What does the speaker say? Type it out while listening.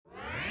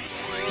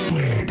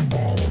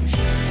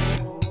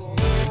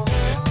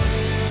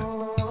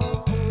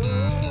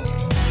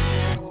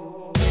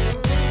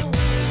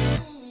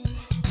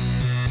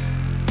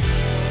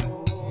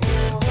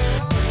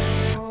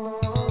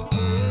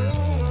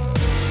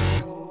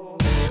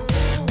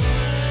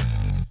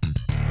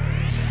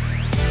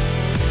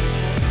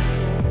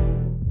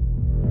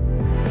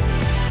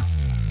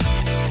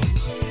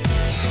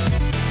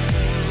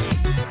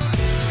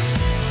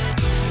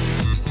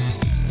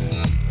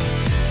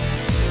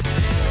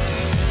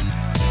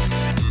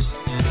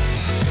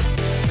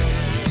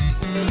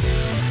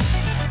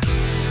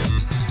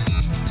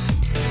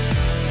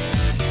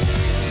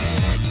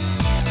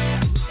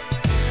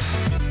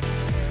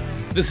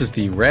This is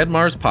the Rad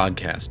Mars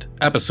Podcast,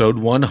 episode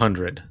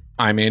 100.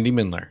 I'm Andy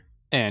Mindler.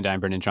 And I'm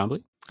Brendan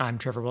Trombley. I'm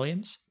Trevor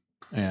Williams.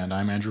 And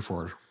I'm Andrew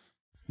Ford.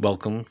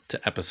 Welcome to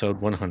episode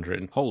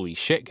 100. Holy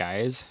shit,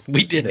 guys.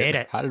 We did Made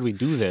it. How did we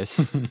do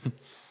this?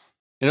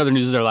 In other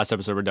news, this is our last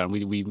episode. We're done.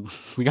 We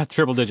got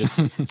triple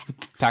digits.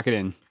 Pack it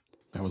in.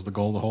 That was the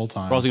goal the whole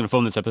time. We're also going to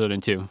phone this episode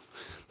in too.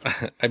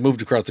 I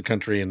moved across the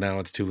country and now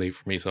it's too late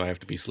for me, so I have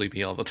to be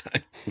sleepy all the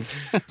time.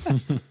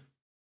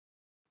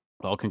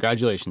 Well,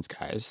 congratulations,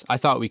 guys. I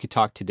thought we could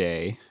talk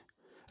today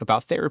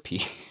about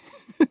therapy.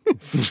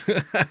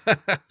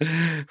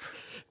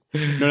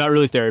 No, not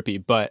really therapy,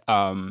 but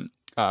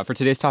for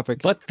today's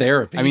topic. But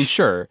therapy. I mean,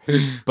 sure.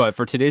 But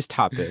for today's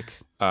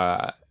topic,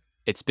 there's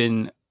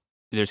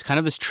kind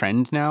of this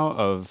trend now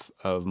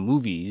of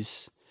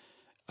movies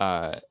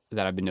that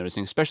I've been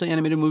noticing, especially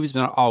animated movies,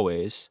 but not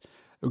always,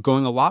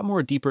 going a lot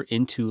more deeper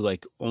into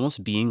like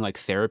almost being like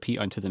therapy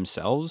unto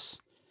themselves,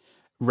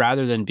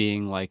 rather than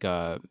being like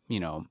a,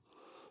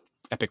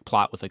 epic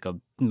plot with like a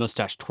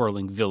mustache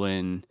twirling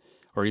villain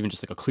or even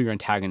just like a clear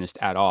antagonist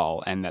at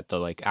all, and that the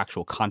like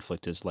actual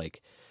conflict is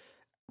like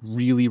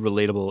really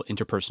relatable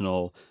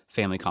interpersonal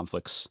family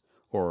conflicts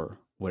or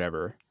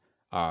whatever.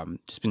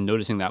 Just been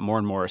noticing that more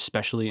and more,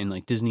 especially in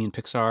like Disney and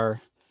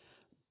Pixar.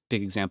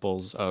 Big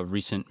examples of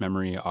recent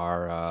memory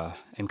are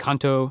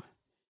Encanto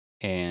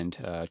and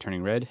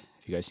Turning Red.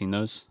 Have you guys seen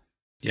those?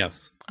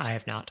 Yes. I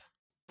have not.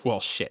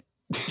 Well, shit.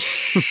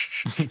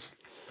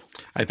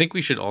 I think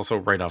we should also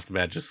right off the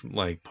bat just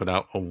like put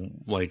out a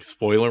like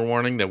spoiler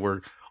warning that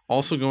we're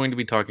also going to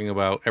be talking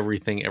about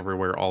Everything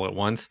Everywhere All at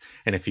Once.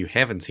 And if you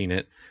haven't seen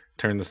it,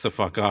 turn this the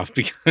fuck off,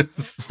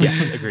 because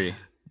Yes, agree.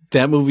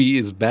 that movie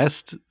is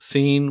best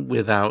seen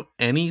without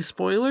any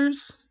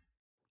spoilers.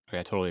 Okay,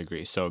 I totally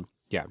agree. So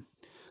yeah,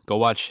 go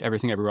watch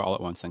Everything Everywhere All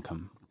at Once, then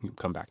come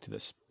back to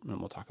this and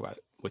we'll talk about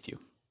it with you.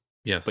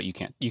 Yes. But you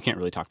can't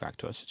really talk back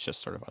to us. It's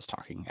just sort of us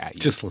talking at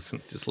you. Just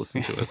listen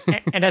to us.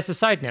 And as a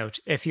side note,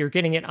 if you're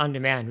getting it on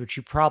demand, which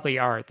you probably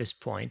are at this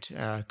point,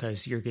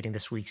 because you're getting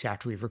this weeks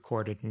after we've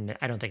recorded, and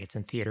I don't think it's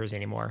in theaters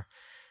anymore,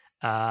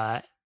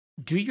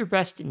 do your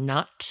best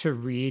not to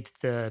read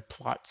the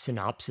plot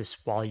synopsis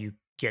while you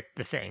get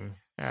the thing,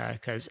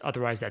 because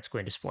otherwise that's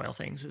going to spoil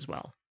things as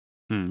well.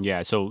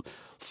 Yeah, so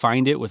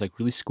find it with like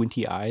really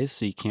squinty eyes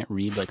so you can't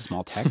read like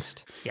small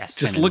text. Yes.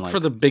 Just then, look like, for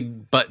the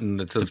big button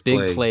that says the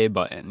big play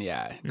button.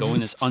 Yeah, go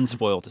in as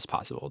unspoiled as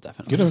possible.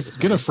 Definitely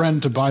Get a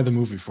friend to buy the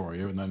movie for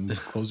you, and then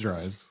close your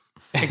eyes.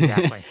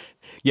 Exactly.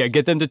 Yeah,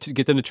 get them to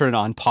turn it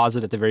on, pause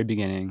it at the very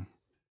beginning,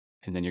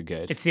 and then you're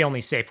good. It's the only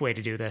safe way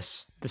to do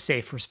this, the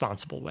safe,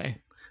 responsible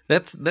way.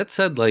 That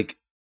said, like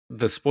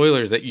the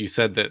spoilers that you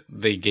said that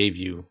they gave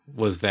you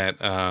was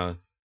that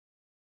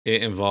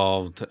it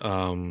involved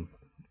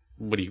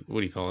what do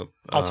you call it?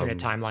 Alternate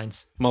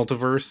timelines.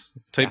 Multiverse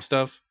type Yeah.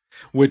 stuff,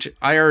 which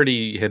I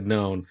already had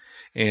known.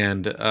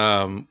 And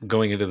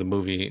going into the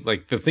movie,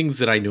 like the things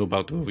that I knew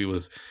about the movie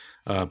was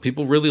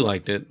people really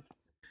liked it.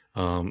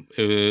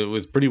 It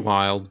was pretty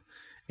wild,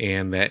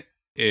 and that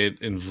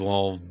it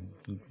involved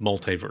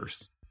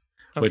multiverse,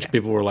 which Okay.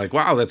 people were like,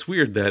 wow, that's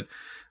weird that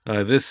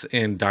this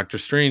and Doctor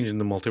Strange and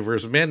the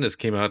Multiverse of Madness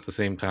came out at the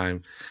same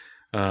time.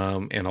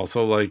 And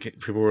also like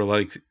people were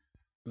like,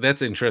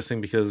 that's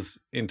interesting because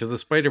Into the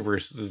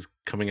Spider-Verse is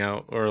coming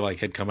out, or like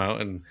had come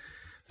out, and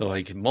they're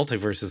like,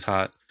 multiverse is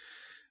hot.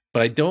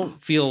 But I don't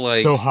feel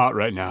like so hot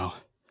right now.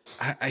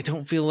 I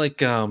don't feel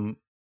like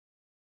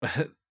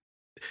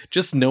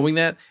just knowing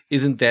that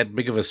isn't that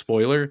big of a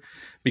spoiler,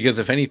 because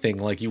if anything,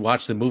 like you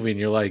watch the movie and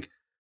you're like,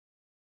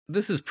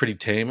 this is pretty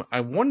tame.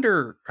 I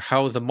wonder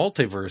how the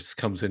multiverse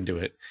comes into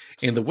it.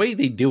 And the way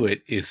they do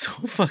it is so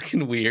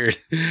fucking weird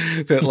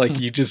that like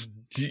you just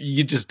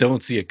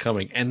don't see it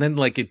coming. And then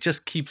like it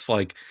just keeps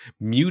like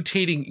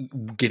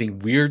mutating, getting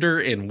weirder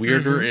and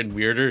weirder and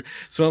weirder.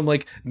 So I'm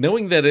like,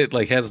 knowing that it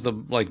like has the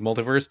like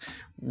multiverse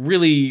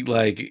really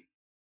like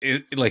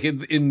it, like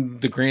in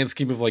the grand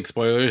scheme of like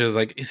spoilers, is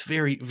like it's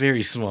very,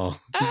 very small.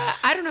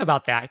 I don't know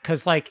about that,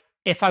 because like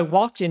if I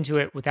walked into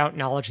it without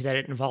knowledge that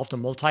it involved a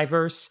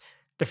multiverse,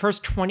 the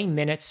first 20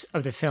 minutes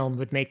of the film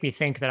would make me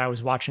think that I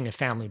was watching a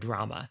family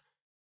drama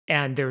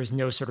and there was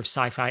no sort of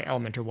sci-fi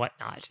element or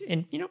whatnot.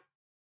 And,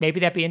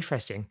 maybe that'd be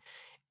interesting.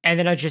 And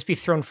then I'd just be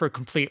thrown for a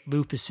complete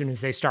loop as soon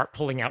as they start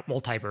pulling out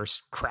multiverse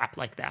crap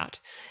like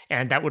that.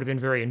 And that would have been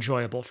very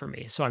enjoyable for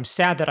me. So I'm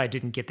sad that I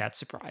didn't get that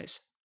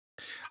surprise.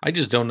 I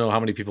just don't know how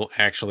many people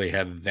actually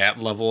had that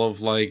level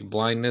of like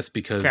blindness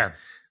because Fair.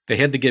 they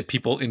had to get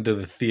people into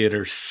the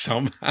theater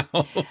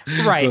somehow.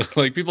 Right.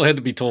 So like people had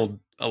to be told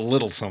a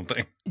little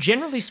something.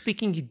 Generally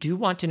speaking, you do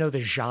want to know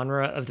the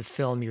genre of the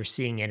film you're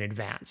seeing in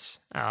advance.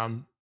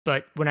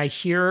 But when I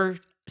hear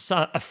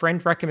a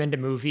friend recommend a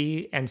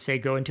movie and say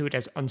go into it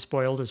as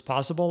unspoiled as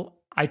possible,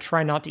 I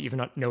try not to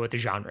even know what the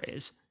genre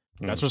is.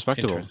 That's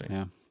respectable.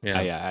 Interesting.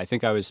 Yeah. Yeah. I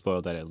think I was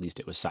spoiled that at least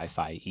it was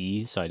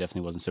sci-fi-y, so I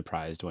definitely wasn't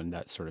surprised when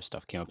that sort of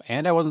stuff came up.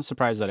 And I wasn't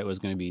surprised that it was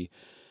going to be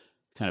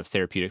kind of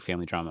therapeutic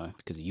family drama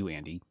because of you,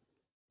 Andy.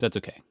 That's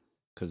okay,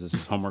 because this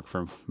is homework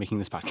for making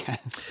this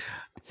podcast.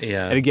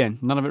 Yeah. And again,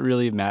 none of it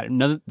really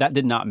mattered. That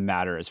did not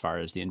matter as far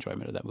as the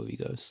enjoyment of that movie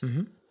goes.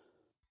 Mm-hmm.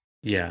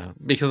 Yeah.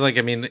 Because like,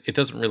 I mean, it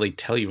doesn't really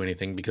tell you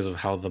anything because of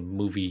how the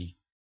movie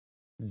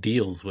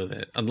deals with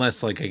it.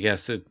 Unless like, I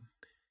guess it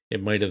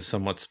might have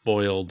somewhat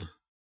spoiled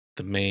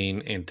the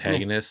main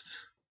antagonist.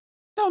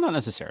 No, not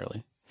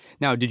necessarily.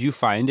 Now, did you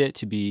find it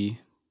to be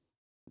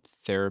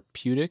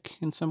therapeutic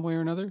in some way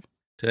or another?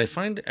 Did I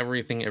find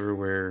everything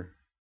everywhere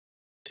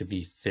to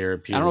be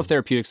therapeutic? I don't know if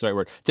therapeutic's the right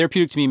word.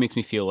 Therapeutic to me makes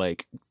me feel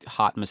like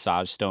hot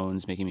massage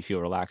stones making me feel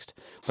relaxed.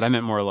 But I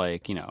meant more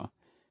like,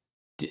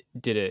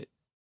 did it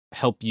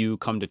help you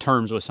come to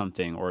terms with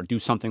something or do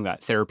something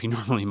that therapy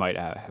normally might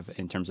have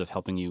in terms of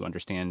helping you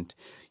understand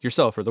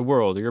yourself or the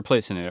world or your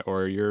place in it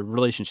or your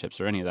relationships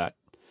or any of that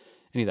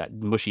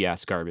mushy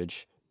ass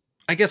garbage?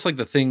 I guess like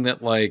the thing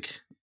that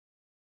like,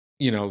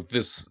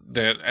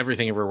 that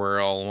Everything Everywhere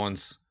All at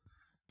Once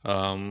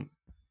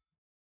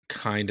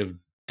kind of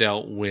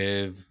dealt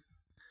with,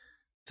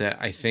 that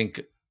I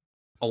think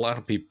a lot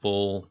of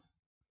people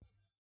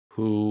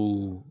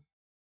who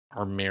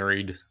are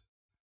married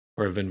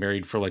or have been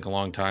married for like a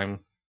long time,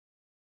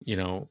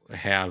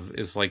 have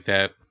is like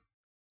that,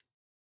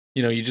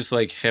 you just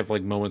like have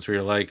like moments where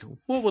you're like,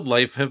 what would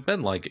life have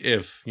been like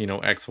if,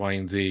 X, Y,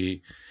 and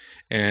Z?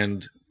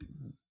 And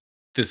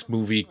this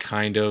movie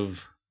kind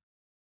of,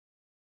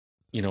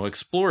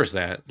 explores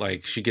that.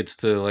 Like she gets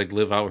to like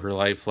live out her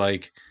life,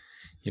 like,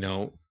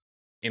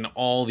 in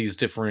all these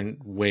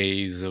different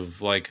ways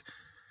of like,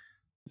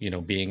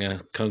 being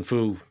a kung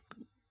fu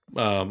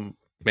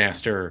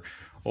master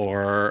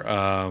or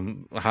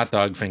hot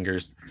dog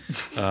fingers.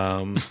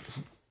 But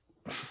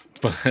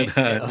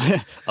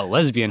a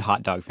lesbian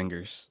hot dog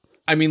fingers.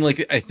 I mean,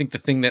 like, I think the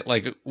thing that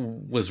like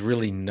was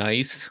really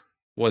nice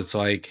was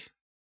like,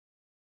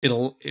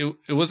 it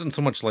wasn't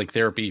so much like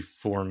therapy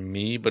for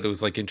me, but it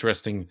was like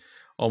interesting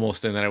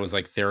almost in that it was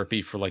like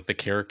therapy for like the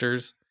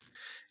characters,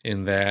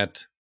 in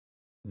that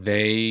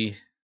they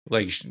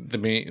like the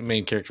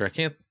main character.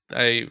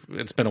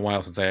 It's been a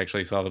while since I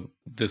actually saw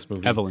this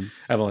movie.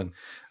 Evelyn.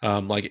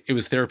 Like it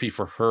was therapy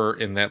for her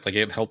in that like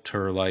it helped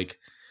her like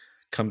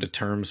come to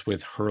terms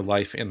with her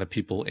life and the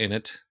people in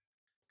it.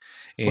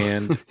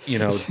 And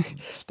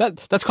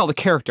that's called a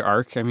character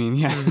arc. I mean,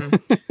 yeah.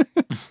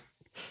 Mm-hmm.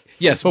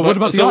 Yes, but what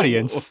about the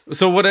audience?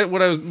 So what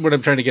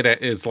I'm trying to get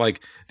at is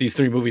like these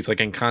three movies, like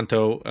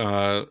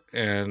Encanto,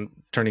 and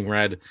Turning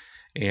Red,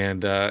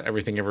 and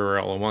Everything Everywhere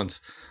All at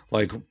Once.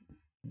 Like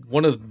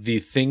one of the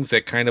things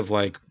that kind of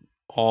like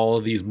all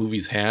of these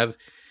movies have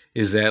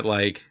is that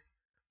like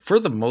for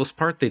the most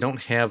part they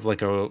don't have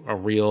like a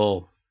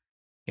real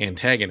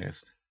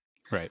antagonist,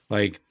 right?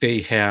 Like they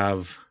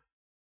have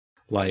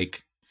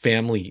like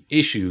family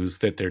issues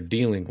that they're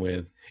dealing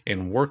with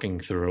and working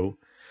through,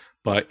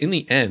 but in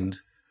the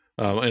end.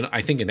 And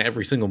I think in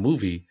every single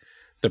movie,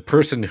 the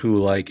person who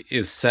like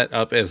is set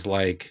up as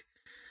like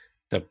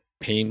the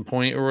pain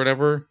point or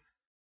whatever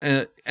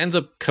ends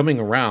up coming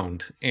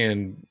around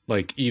and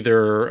like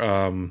either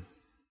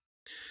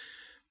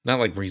not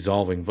like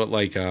resolving, but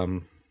like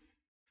the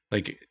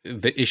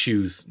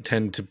issues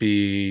tend to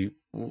be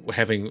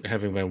having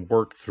been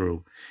worked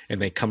through, and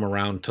they come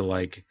around to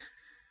like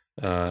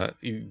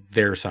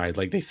their side.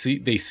 Like they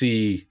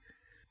see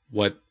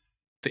what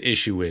the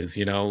issue is,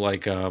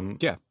 like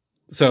yeah.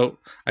 So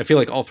I feel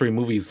like all three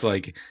movies,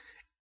 like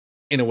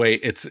in a way,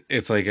 it's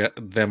like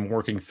them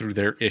working through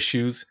their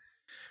issues,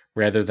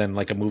 rather than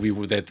like a movie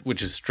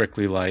which is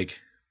strictly like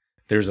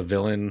there's a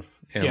villain.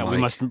 And yeah, like, we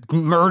must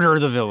murder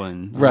the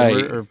villain,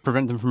 right, or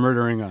prevent them from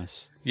murdering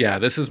us. Yeah,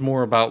 this is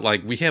more about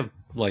like we have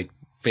like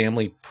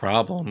family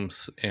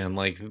problems, and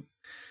like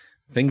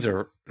things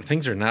are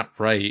not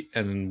right,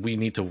 and we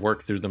need to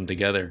work through them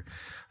together.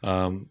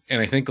 And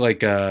I think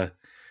like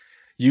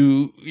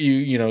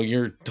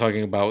you're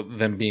talking about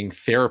them being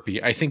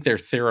therapy. I think they're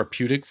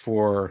therapeutic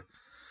for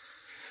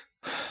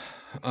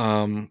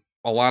a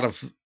lot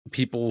of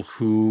people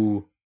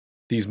who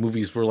these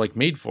movies were like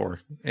made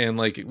for. And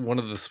like one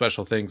of the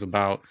special things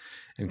about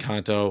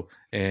Encanto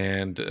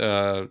and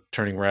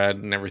Turning Red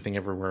and Everything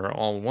Everywhere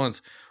All at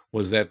Once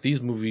was that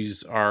these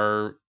movies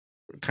are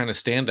kind of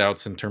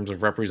standouts in terms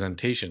of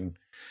representation.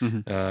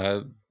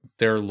 Mm-hmm.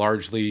 They're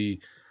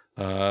largely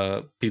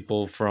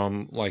people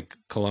from like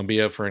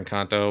Colombia for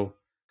Encanto,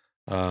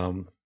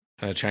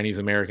 Chinese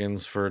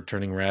Americans for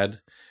Turning Red,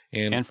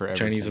 and for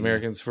Chinese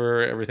Americans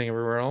for Everything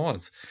Everywhere All at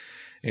Once.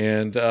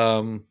 And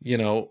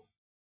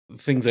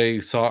things I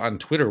saw on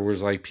Twitter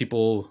was like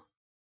people,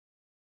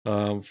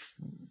 f-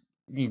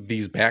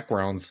 these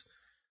backgrounds,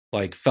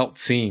 like felt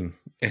seen,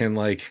 and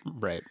like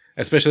Right.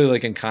 especially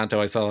like in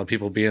Kanto, I saw a lot of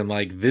people being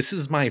like, "This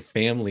is my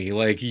family,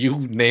 like you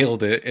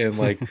nailed it," and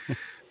like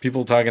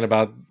people talking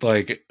about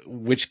like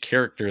which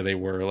character they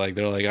were. Like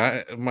they're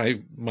like,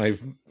 my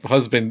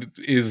husband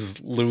is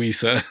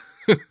Luisa."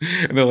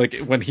 And they're like,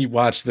 when he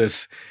watched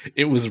this,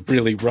 it was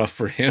really rough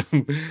for him.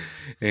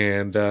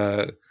 And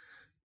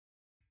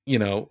you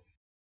know,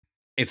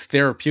 it's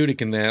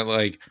therapeutic in that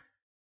like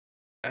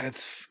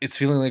it's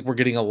feeling like we're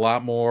getting a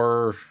lot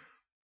more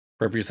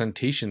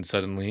representation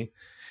suddenly,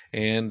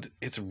 and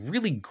it's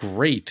really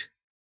great,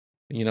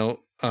 you know,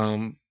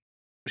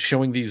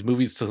 showing these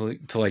movies to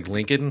like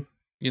Lincoln.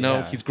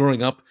 Yeah. He's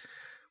growing up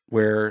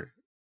where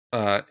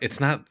he's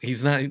not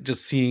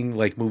just seeing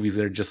like movies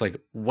that are just like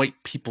white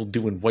people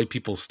doing white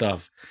people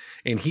stuff,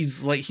 and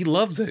he's like, he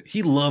loves it.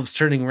 He loves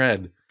Turning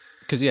Red.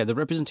 Because yeah, the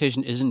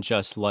representation isn't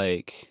just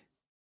like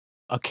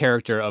a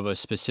character of a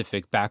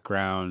specific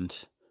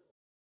background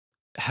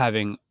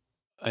having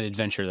an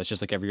adventure that's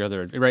just like every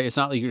other, right? It's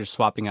not like you're just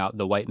swapping out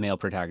the white male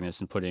protagonist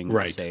and putting,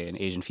 Right. say, an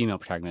Asian female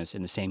protagonist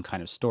in the same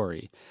kind of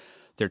story.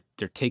 They're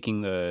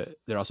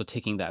also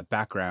taking that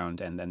background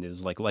and then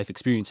there's like life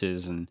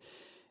experiences and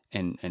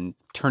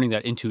turning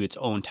that into its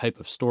own type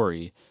of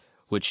story,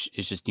 which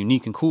is just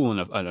unique and cool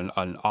and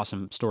an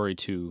awesome story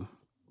to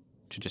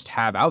just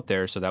have out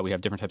there, so that we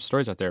have different types of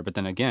stories out there. But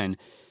then again,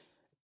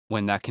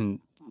 when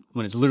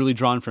it's literally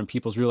drawn from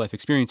people's real life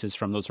experiences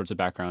from those sorts of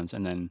backgrounds,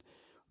 and then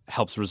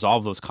helps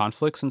resolve those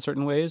conflicts in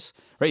certain ways,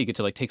 right? You get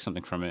to like take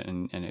something from it,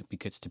 and it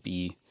gets to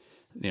be,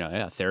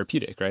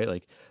 therapeutic, right?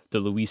 Like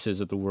the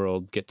Luisas of the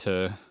world get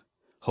to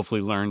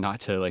hopefully learn not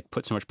to like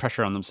put so much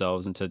pressure on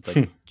themselves and to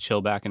like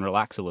chill back and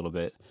relax a little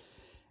bit.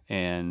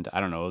 And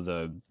I don't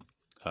know,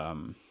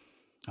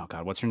 oh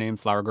God, what's her name?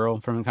 Flower Girl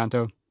from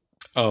Encanto?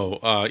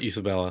 Oh,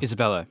 Isabella.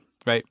 Isabella,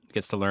 right?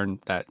 Gets to learn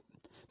that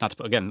not to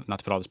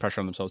put all this pressure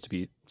on themselves to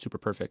be super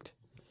perfect.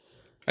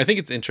 I think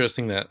it's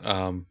interesting that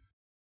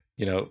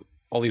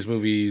all these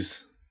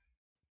movies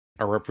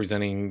are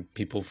representing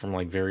people from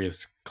like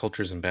various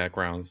cultures and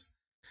backgrounds,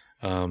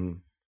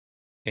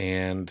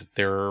 and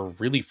they're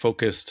really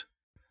focused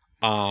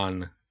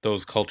on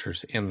those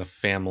cultures and the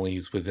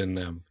families within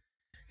them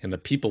and the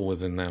people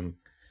within them,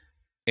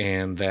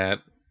 and that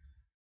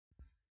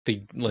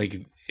they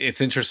like,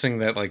 it's interesting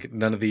that like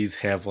none of these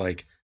have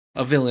like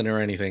a villain or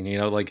anything,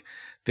 like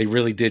they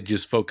really did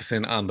just focus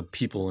in on the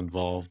people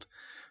involved.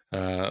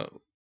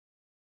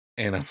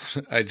 And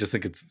I just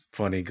think it's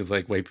funny because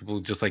like white people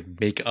just like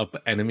make up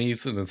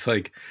enemies, and it's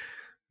like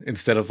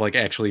instead of like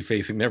actually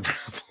facing their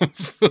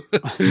problems.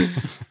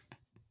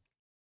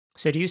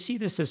 So do you see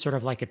this as sort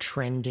of like a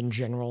trend in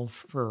general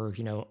for,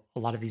 a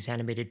lot of these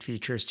animated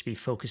features to be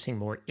focusing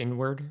more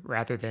inward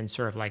rather than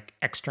sort of like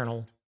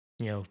external,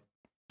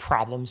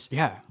 problems?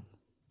 Yeah,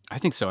 I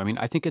think so. I mean,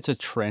 I think it's a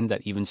trend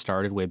that even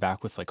started way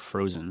back with like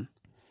Frozen.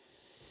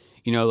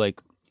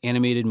 Like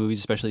animated movies,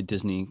 especially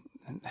Disney,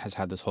 has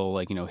had this whole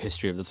like,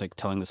 history of this like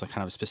telling this like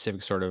kind of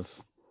specific sort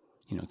of,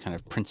 kind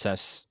of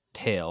princess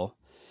tale.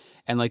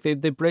 And like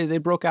they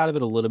broke out of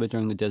it a little bit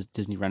during the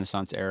Disney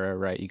Renaissance era,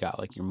 right? You got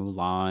like your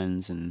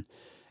Mulans and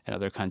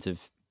other kinds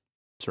of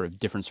sort of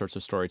different sorts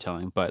of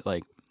storytelling. But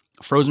like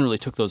Frozen really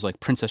took those like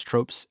princess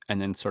tropes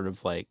and then sort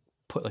of like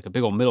put like a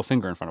big old middle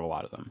finger in front of a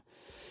lot of them.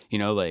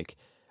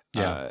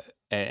 Yeah.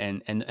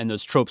 And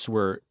those tropes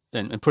were,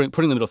 and putting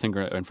the middle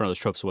finger in front of those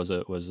tropes was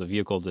a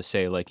vehicle to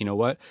say like, you know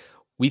what,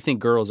 we think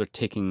girls are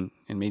taking,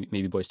 and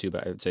maybe boys too,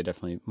 but I would say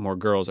definitely more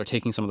girls are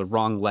taking some of the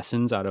wrong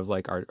lessons out of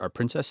like our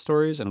princess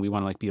stories, and we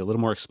want to like be a little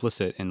more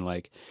explicit in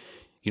like,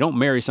 you don't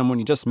marry someone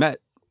you just met,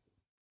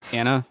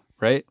 Anna,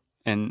 right?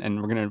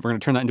 And we're gonna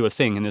turn that into a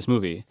thing in this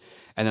movie,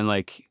 and then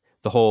like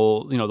the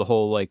whole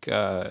like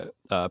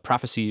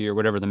prophecy or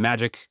whatever, the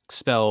magic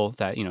spell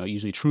that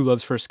usually true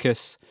love's first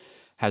kiss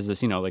has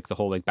this, like the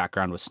whole like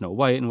background with Snow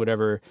White and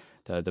whatever,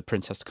 the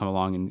prince has to come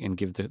along and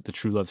give the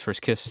true love's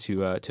first kiss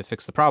to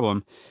fix the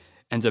problem.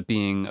 Ends up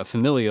being a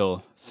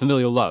familial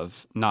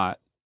love, not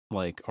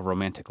like a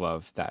romantic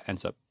love that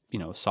ends up,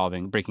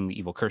 breaking the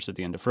evil curse at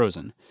the end of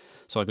Frozen.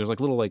 So like there's like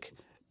little like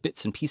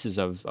bits and pieces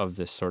of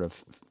this sort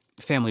of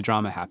family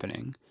drama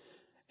happening,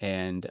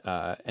 and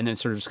then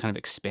sort of just kind of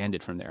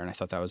expanded from there. And I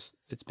thought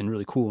it's been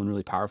really cool and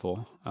really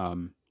powerful.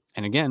 And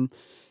again,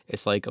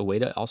 it's like a way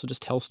to also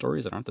just tell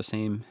stories that aren't the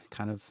same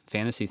kind of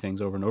fantasy things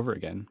over and over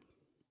again.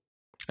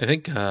 I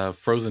think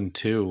Frozen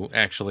 2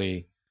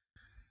 actually,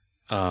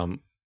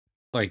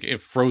 like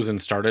if Frozen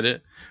started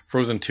it,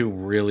 Frozen 2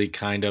 really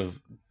kind of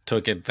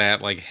took it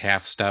that like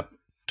half step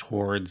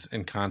towards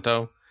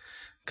Encanto.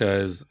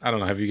 Because I don't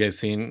know, have you guys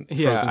seen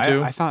Frozen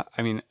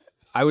 2?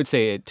 I would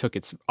say it took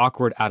its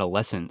awkward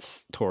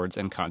adolescence towards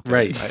Encanto.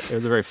 Right. It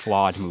was a very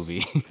flawed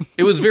movie.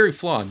 It was very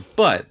flawed,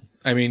 but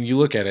I mean, you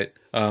look at it,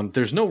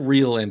 there's no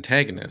real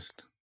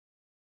antagonist.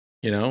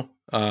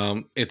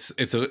 It's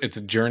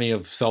a journey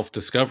of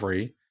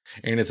self-discovery,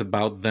 and it's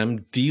about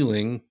them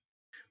dealing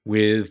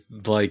with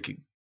like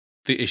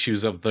the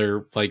issues of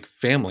their like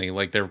family,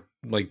 like their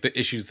like the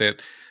issues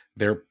that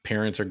their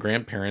parents or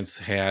grandparents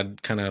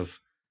had kind of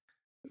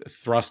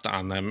thrust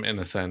on them in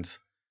a sense.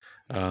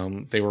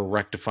 They were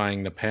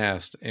rectifying the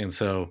past. And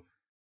so,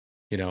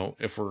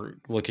 if we're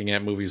looking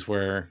at movies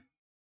where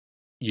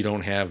you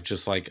don't have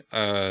just like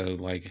a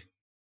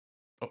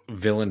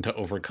villain to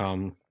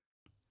overcome,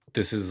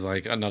 this is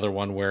like another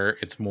one where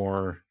it's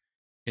more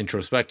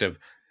introspective.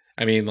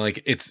 I mean,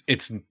 like it's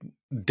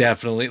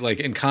definitely like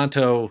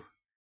Encanto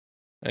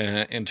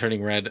and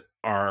Turning Red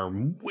are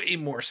way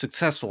more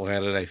successful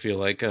at it. I feel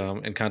like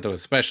Encanto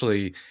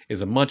especially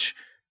is a much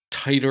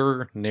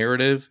tighter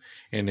narrative,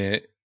 and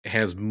it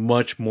has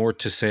much more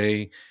to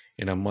say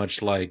in a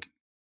much like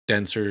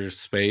denser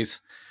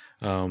space.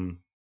 Um,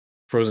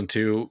 Frozen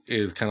 2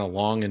 is kind of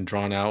long and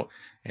drawn out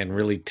and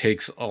really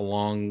takes a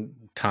long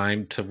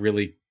time to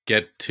really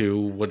get to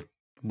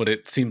what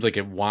it seems like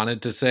it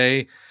wanted to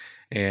say,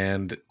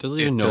 and Doesn't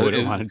even know what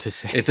it wanted to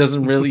say. It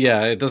doesn't really,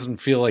 yeah, it doesn't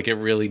feel like it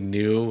really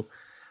knew.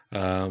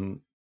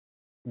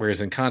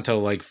 Whereas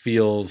Encanto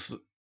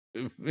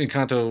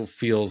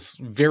feels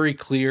very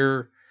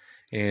clear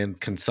and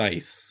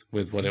concise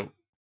with what it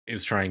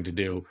is trying to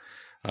do.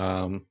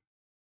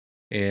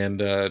 And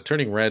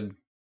Turning Red,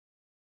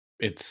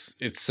 it's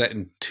set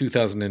in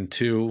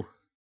 2002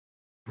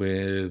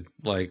 with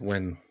like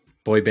when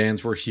boy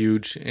bands were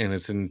huge, and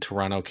it's in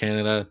Toronto,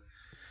 Canada.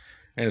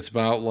 And it's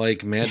about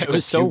like magical. It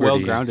was so well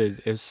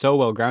grounded. It was so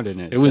well grounded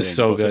in it. It was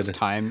so good. Its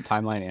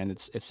timeline and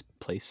its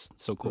place.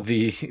 It's so cool.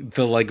 The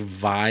like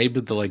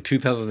vibe, the like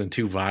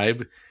 2002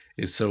 vibe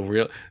is so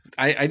real.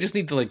 I just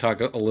need to like talk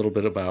a little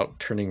bit about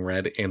Turning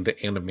Red and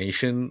the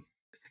animation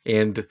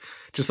and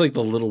just like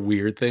the little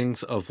weird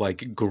things of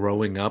like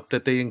growing up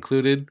that they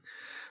included.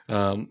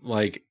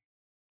 Like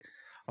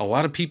a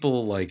lot of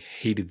people like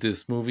hated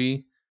this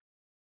movie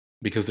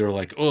because they're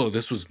like, oh,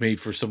 this was made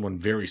for someone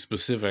very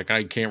specific.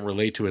 I can't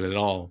relate to it at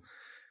all.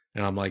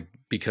 And I'm like,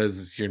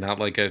 because you're not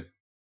like a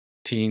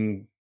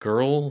teen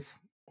girl,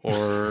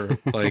 or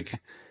like,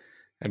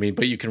 I mean,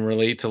 but you can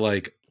relate to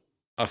like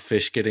a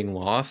fish getting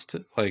lost.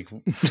 Like,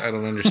 I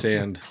don't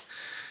understand.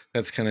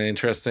 That's kind of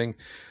interesting.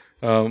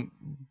 But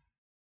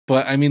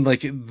I mean,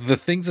 like the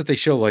things that they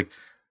show, like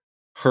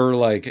her,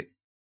 like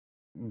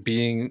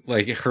being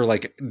like her,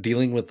 like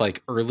dealing with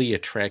like early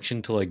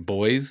attraction to like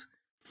boys.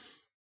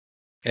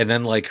 And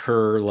then like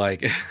her,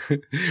 like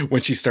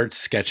when she starts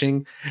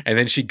sketching and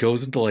then she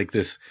goes into like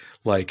this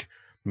like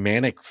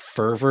manic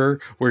fervor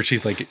where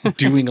she's like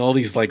doing all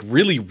these like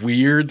really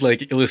weird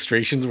like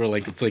illustrations where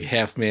like it's like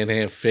half man,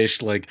 half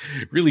fish, like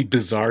really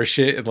bizarre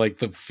shit. And like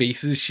the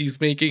faces she's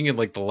making and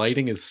like the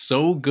lighting is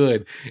so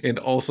good. And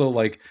also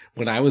like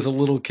when I was a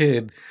little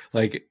kid,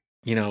 like,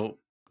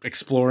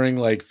 exploring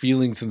like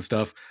feelings and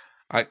stuff,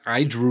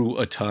 I drew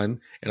a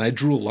ton, and I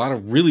drew a lot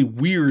of really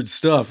weird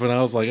stuff, and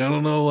I was like, I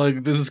don't know,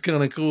 like this is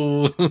kind of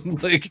cool.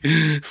 Like,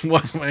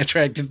 why am I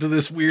attracted to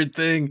this weird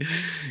thing?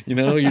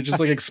 You're just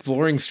like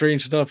exploring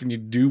strange stuff, and you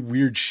do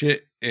weird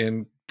shit,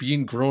 and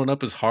being grown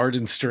up is hard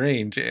and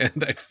strange,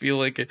 and I feel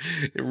like it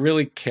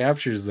really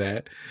captures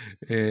that,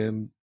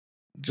 and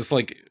just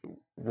like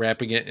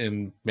wrapping it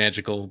in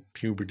magical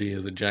puberty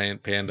as a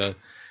giant panda,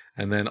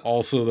 and then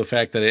also the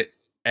fact that it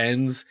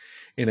ends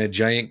in a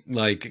giant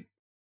like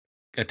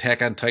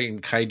Attack on Titan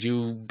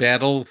kaiju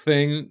battle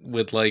thing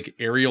with like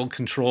aerial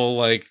control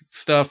like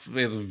stuff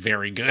is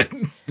very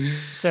good.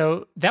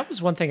 So that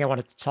was one thing I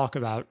wanted to talk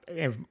about.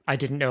 I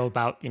didn't know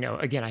about,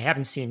 again, I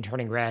haven't seen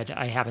Turning Red.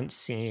 I haven't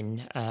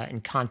seen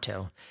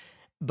Encanto.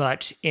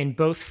 But in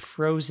both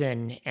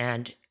Frozen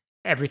and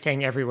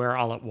Everything Everywhere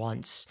All at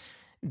Once,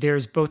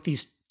 there's both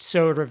these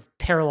sort of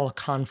parallel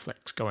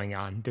conflicts going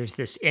on. There's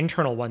this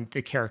internal one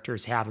the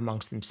characters have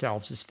amongst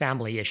themselves, this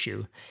family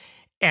issue.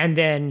 And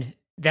then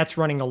that's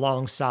running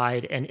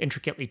alongside and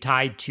intricately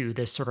tied to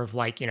this sort of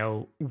like,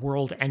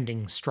 world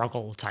ending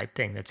struggle type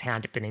thing that's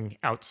happening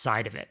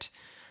outside of it.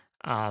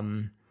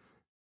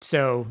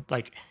 So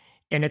like,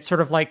 and it's sort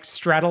of like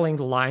straddling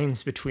the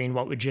lines between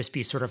what would just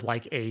be sort of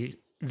like a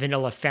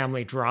vanilla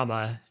family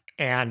drama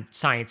and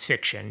science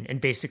fiction,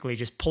 and basically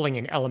just pulling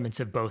in elements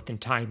of both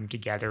and tying them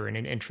together in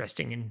an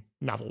interesting and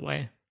novel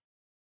way.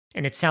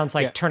 And it sounds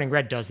like Turning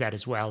Red does that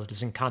as well.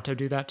 Does Encanto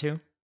do that too?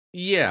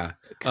 Yeah.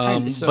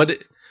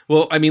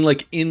 Well, I mean,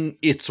 like in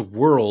its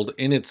world,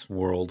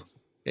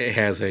 it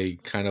has a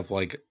kind of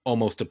like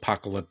almost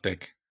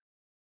apocalyptic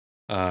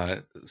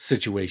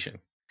situation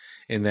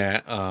in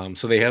that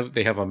so they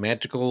have a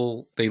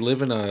magical, they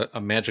live in a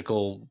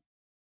magical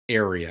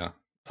area.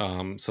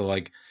 So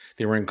like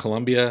they were in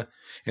Colombia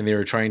and they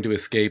were trying to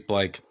escape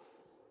like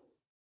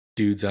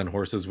dudes on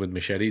horses with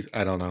machetes.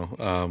 I don't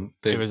know.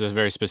 It was a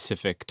very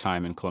specific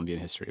time in Colombian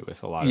history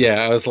with a lot of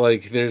I was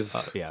like, there's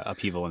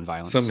upheaval and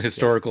violence. Some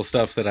historical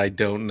stuff that I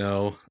don't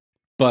know.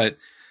 But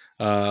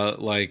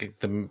like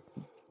the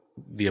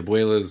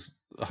abuela's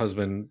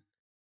husband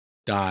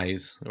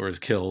dies or is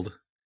killed,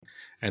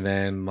 and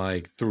then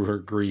like through her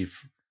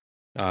grief,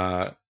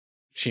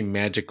 she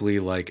magically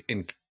like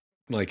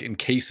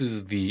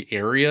encases the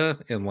area,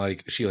 and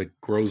like she like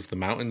grows the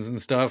mountains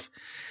and stuff,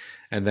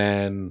 and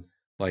then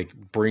like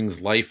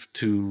brings life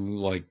to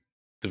like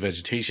the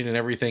vegetation and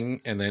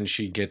everything, and then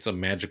she gets a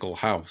magical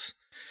house.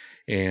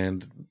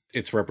 And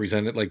it's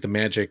represented, like the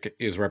magic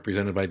is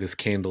represented by this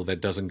candle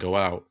that doesn't go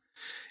out.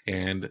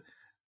 And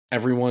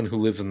everyone who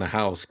lives in the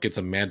house gets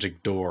a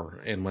magic door.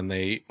 And when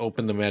they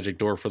open the magic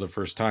door for the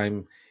first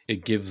time,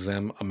 it gives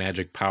them a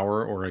magic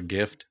power or a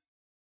gift.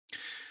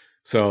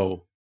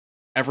 So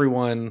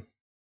everyone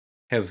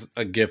has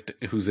a gift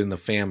who's in the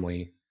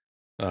family,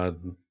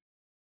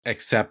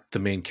 except the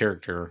main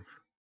character,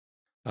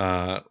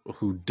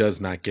 who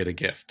does not get a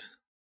gift.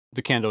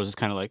 The candle is just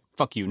kind of like,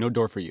 fuck you, no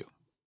door for you,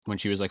 when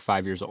she was like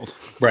 5 years old.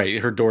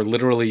 Right. Her door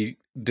literally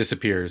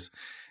disappears.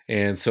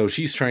 And so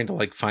she's trying to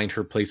like find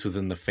her place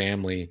within the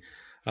family.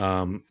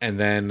 And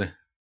then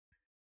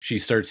she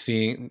starts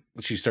seeing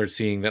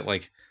that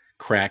like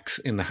cracks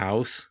in the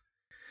house.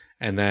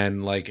 And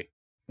then like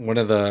one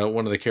of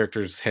the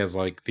characters has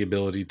like the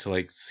ability to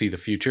like see the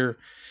future.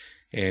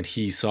 And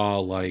he saw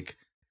like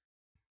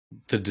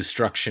the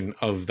destruction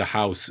of the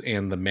house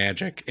and the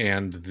magic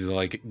and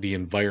the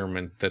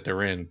environment that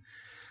they're in.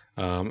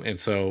 And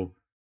so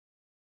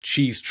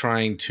she's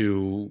trying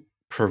to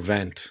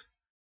prevent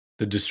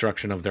the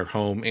destruction of their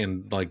home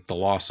and like the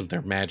loss of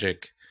their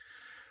magic,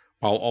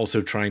 while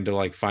also trying to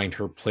like find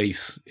her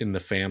place in the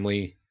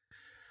family.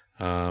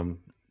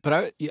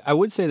 But I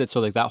would say that, so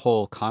like that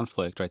whole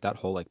conflict, right? That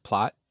whole like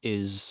plot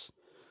is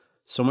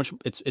so much.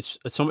 It's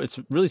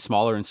really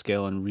smaller in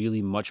scale and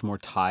really much more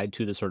tied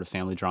to the sort of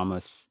family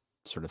drama,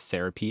 sort of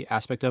therapy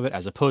aspect of it,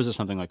 as opposed to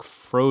something like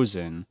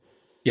Frozen.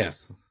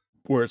 Yes,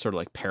 where it's sort of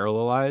like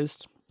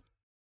parallelized.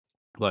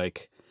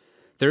 Like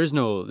there's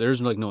no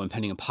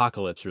impending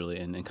apocalypse really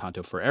in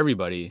Encanto for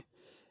everybody,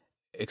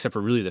 except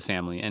for really the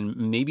family and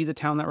maybe the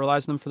town that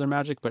relies on them for their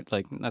magic. But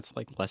like that's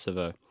like less of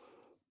a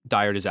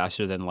dire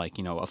disaster than like,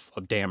 you know,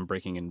 a dam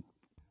breaking and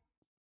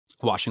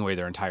washing away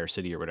their entire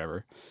city or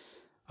whatever.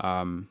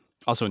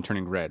 Also in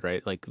Turning Red,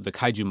 right? Like the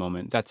kaiju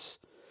moment,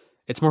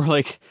 it's more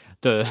like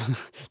the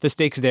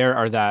stakes there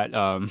are that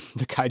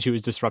the kaiju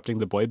is disrupting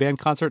the boy band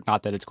concert,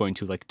 not that it's going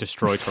to like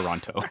destroy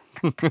Toronto.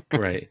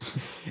 right.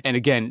 And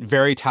again,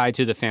 very tied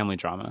to the family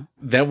drama.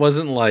 That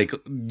wasn't like,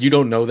 you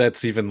don't know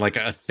that's even like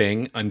a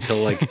thing until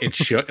like it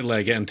should,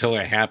 like until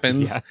it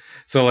happens. Yeah.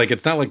 So like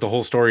it's not like the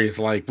whole story is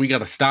like, we got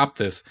to stop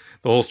this.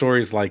 The whole story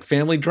is like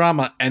family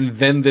drama, and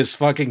then this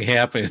fucking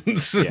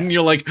happens. Yeah. And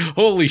you're like,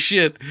 holy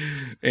shit.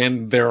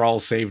 And they're all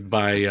saved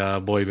by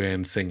boy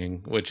band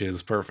singing, which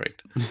is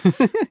perfect.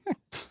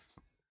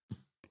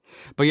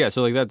 But yeah,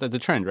 so like that's the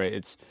trend, right?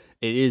 It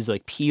is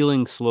like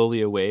peeling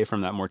slowly away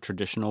from that more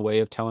traditional way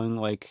of telling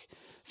like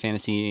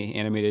fantasy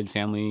animated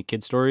family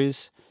kid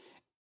stories,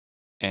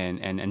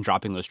 and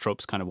dropping those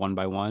tropes kind of one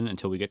by one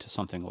until we get to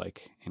something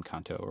like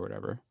Encanto or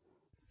whatever.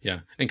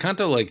 Yeah.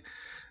 Encanto, like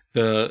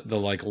the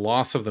like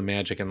loss of the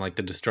magic and like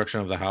the destruction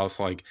of the house,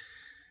 like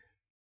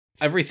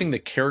everything the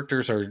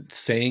characters are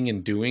saying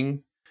and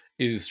doing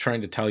is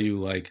trying to tell you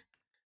like,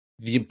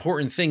 the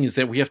important thing is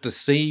that we have to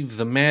save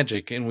the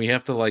magic and we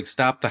have to like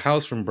stop the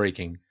house from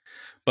breaking.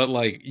 But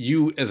like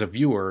you as a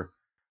viewer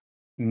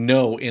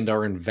know and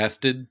are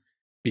invested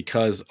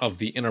because of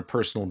the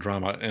interpersonal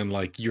drama and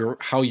like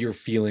how you're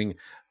feeling,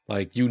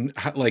 like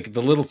like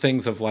the little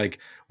things of like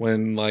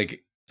when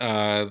like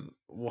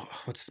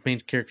what's the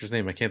main character's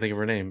name? I can't think of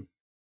her name.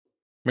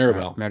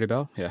 Maribel.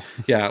 Maribel, yeah.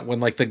 Yeah,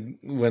 when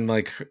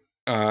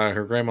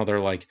her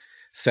grandmother like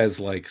says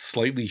like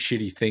slightly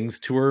shitty things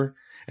to her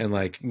and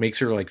like makes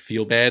her like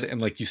feel bad, and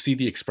like you see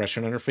the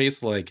expression on her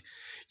face, like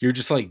you're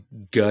just like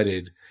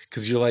gutted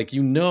because you're like,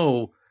 you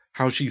know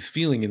how she's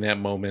feeling in that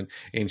moment,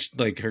 and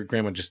like her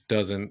grandma just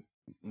doesn't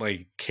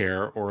like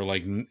care or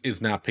like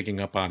is not picking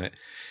up on it.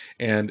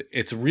 And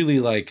it's really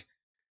like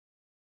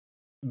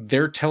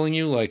they're telling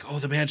you like, oh,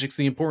 the magic's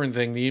the important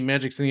thing,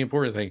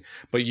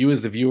 but you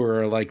as the viewer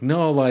are like,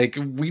 no, like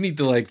we need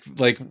to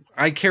like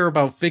I care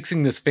about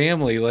fixing this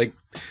family, like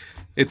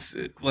it's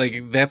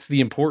like that's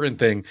the important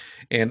thing.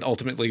 And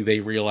ultimately they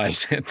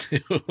realize that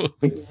too.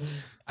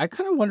 I'm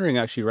kind of wondering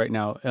actually right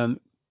now,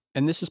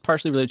 and this is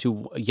partially related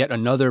to yet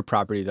another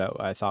property that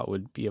I thought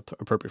would be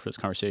appropriate for this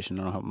conversation.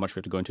 I don't know how much we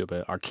have to go into it,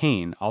 but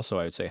Arcane also,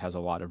 I would say, has a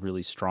lot of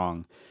really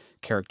strong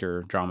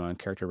character drama and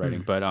character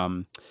writing. But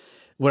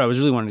what I was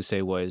really wanting to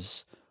say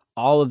was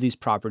all of these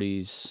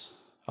properties,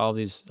 all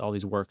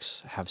these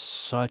works have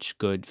such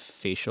good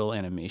facial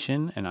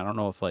animation, and I don't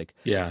know if like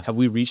have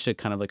we reached a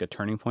kind of like a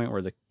turning point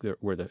where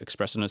the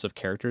expressiveness of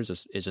characters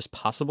is just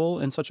possible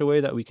in such a way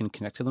that we can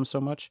connect to them so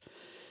much.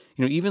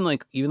 You know, even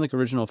like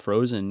original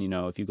Frozen, you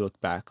know, if you look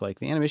back, like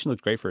the animation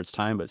looked great for its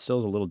time, but still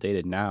is a little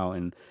dated now,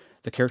 and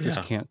the characters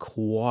can't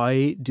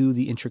quite do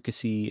the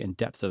intricacy and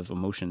depth of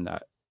emotion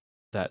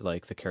that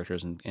like the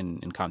characters in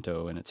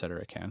Encanto and et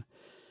cetera can.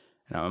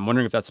 Now, I'm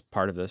wondering if that's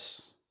part of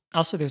this.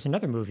 Also, there's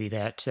another movie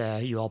that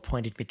you all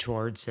pointed me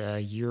towards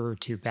a year or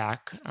two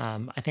back.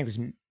 I think it was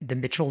The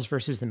Mitchells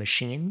versus the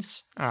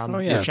Machines,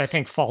 which I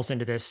think falls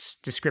into this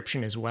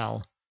description as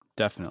well.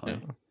 Definitely.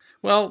 Yeah.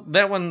 Well,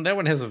 that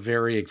one has a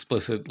very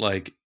explicit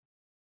like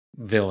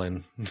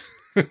villain.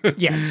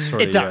 Yes,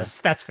 it does.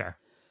 That's fair.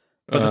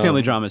 But the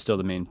family drama is still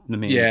the main.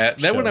 Yeah,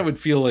 that one show. I would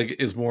feel like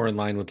is more in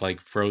line with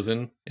like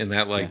Frozen, in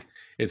that like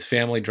it's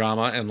family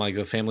drama, and like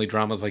the family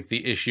drama is like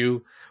the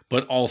issue,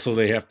 but also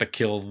they have to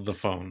kill the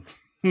phone.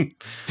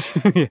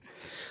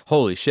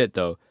 Holy shit,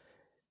 though.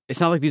 It's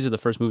not like these are the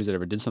first movies that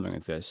ever did something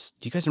like this.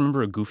 Do you guys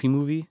remember a Goofy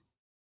movie?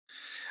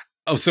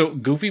 Oh, so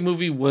Goofy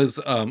movie was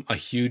a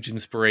huge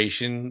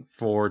inspiration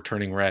for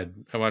Turning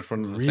Red. I watched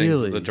one of the things with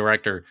the Really?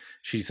 director.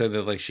 She said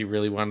that like she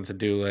really wanted to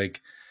do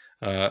like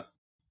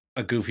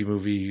a Goofy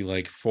movie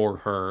like for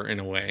her in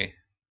a way.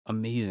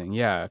 Amazing.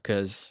 Yeah,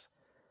 because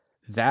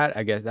that,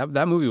 I guess,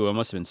 that movie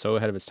must have been so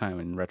ahead of its time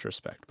in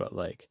retrospect, but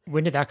like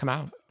When did that come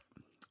out?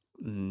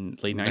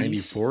 late 90s?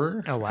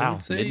 94? Oh, I wow.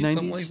 would say, Mid-90s?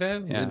 something like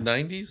that. Yeah.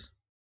 Mid-90s?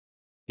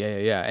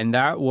 Yeah. And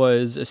that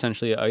was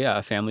essentially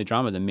a family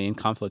drama. The main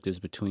conflict is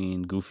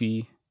between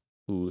Goofy,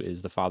 who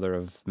is the father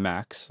of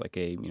Max, like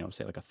a,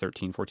 say like a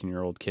 13,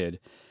 14-year-old kid,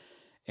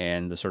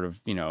 and the sort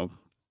of,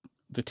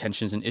 the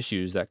tensions and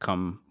issues that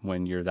come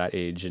when you're that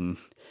age and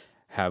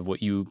have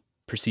what you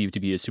perceive to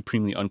be a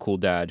supremely uncool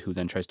dad who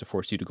then tries to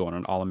force you to go on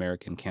an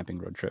all-American camping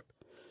road trip.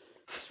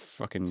 It's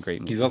fucking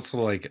great movie. He's also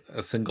like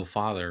a single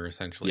father,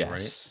 essentially,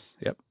 right? Yes.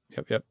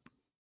 Yep.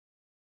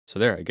 So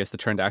there, I guess the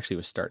trend actually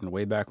was starting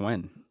way back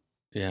when.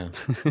 Yeah.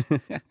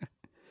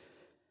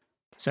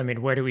 So, I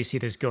mean, where do we see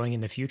this going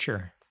in the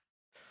future?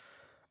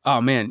 Oh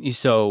man,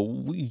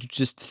 so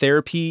just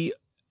therapy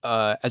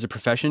as a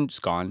profession is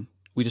gone.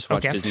 We just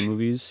watch Okay. Disney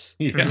movies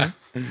Yeah.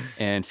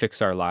 and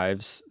fix our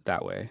lives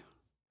that way.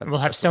 We'll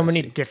have That's so what I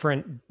many see.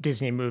 different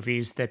Disney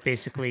movies that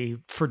basically,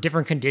 for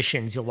different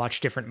conditions, you'll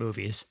watch different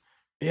movies.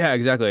 Yeah,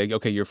 exactly. Like,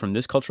 okay, you're from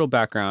this cultural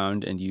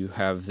background, and you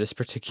have this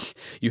particular,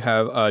 you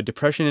have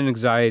depression and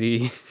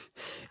anxiety,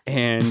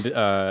 and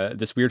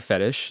this weird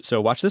fetish. So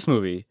watch this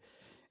movie,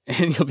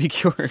 and you'll be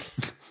cured.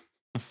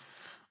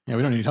 Yeah,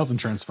 we don't need health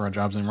insurance for our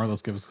jobs anymore.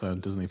 Let's give us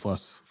Disney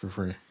Plus for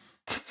free.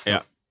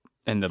 Yeah,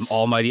 and the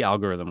almighty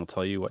algorithm will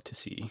tell you what to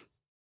see.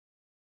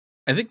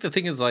 I think the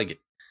thing is like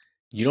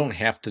you don't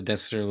have to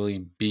necessarily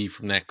be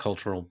from that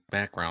cultural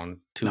background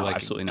to No, like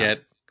absolutely not.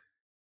 get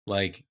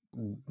like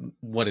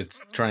what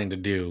it's trying to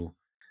do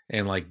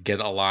and like get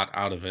a lot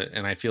out of it.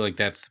 And I feel like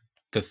that's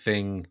the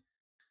thing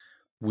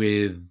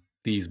with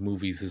these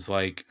movies is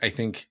like I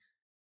think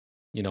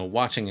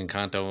watching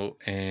Encanto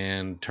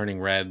and Turning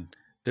Red,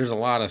 there's a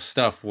lot of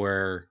stuff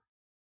where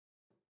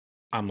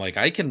I'm like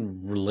I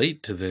can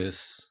relate to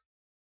this,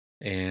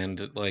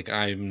 and like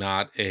I'm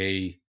not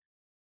a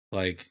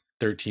like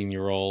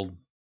 13-year-old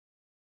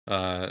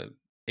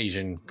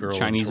Asian girl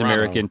Chinese in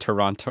Toronto American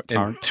Toronto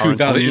in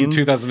Torontonian.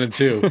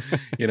 2002.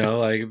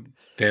 Like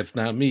that's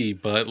not me,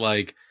 but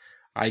like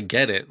I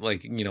get it.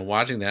 Like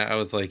watching that, I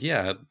was like,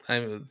 yeah,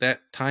 that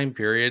time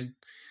period,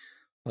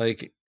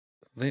 like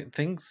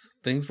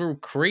things were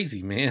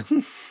crazy, man.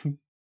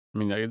 I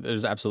mean,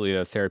 there's absolutely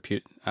a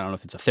therapeutic. I don't know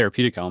if it's a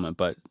therapeutic element,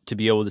 but to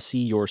be able to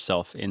see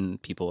yourself in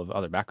people of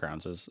other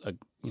backgrounds is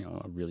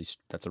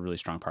that's a really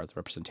strong part of the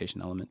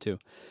representation element too.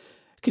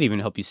 It could even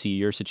help you see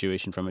your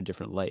situation from a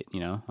different light.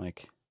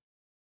 Like,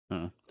 I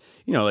don't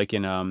know. Like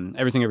in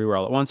Everything Everywhere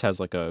All at Once has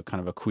like a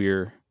kind of a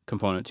queer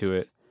component to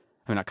it.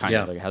 I mean, not kind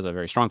Yeah. of, like it has a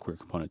very strong queer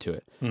component to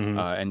it. Mhm.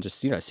 And just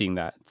seeing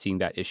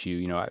that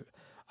issue.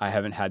 I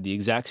haven't had the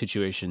exact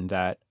situation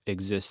that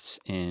exists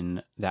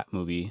in that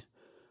movie,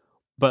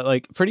 but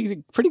like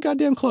pretty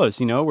goddamn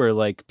close, where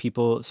like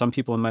some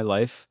people in my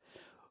life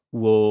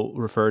will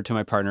refer to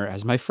my partner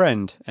as my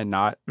friend and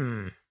not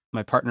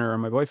my partner or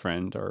my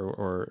boyfriend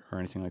or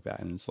anything like that.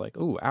 And it's like,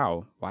 oh,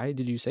 ow, why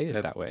did you say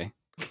it that way?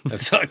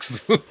 That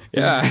sucks.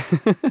 Yeah.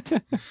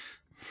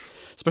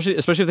 especially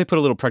if they put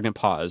a little pregnant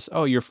pause.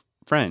 Oh, your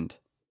friend.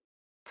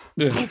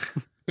 I don't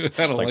It's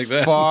like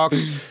that. Fuck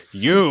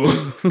you.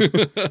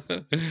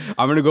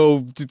 I'm going to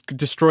go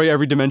destroy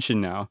every dimension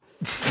now.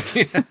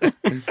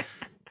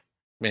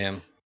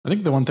 Man. I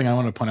think the one thing I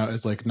want to point out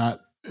is like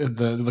not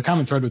the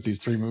common thread with these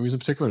three movies in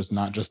particular is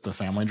not just the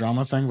family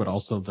drama thing, but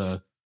also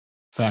the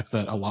fact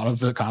that a lot of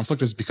the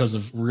conflict is because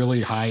of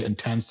really high,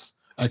 intense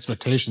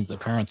expectations that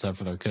parents have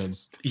for their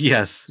kids.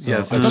 Yes. So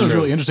Yes. I thought that's it was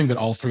true. really interesting that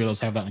all three of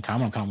those have that in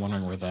common. I'm kind of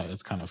wondering where that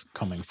is kind of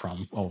coming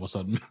from all of a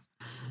sudden.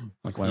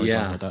 Like, why are we Yeah.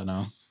 talking about that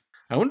now?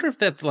 I wonder if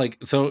that's like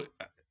so.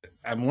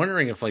 I'm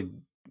wondering if like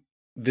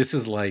this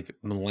is like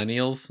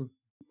millennials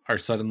are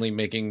suddenly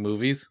making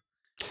movies.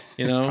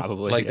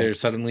 Probably, like yeah. they're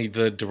suddenly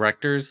the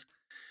directors,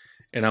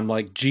 and I'm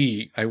like,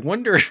 gee, I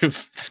wonder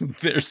if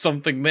there's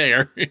something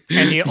there.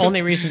 And the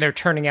only reason they're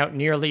turning out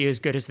nearly as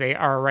good as they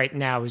are right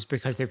now is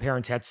because their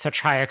parents had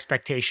such high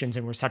expectations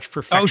and were such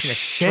perfectionists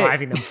shit.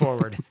 driving them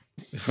forward.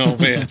 Oh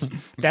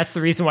man, That's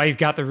the reason why you've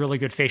got the really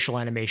good facial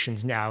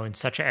animations now and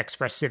such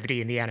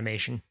expressivity in the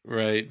animation.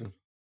 right?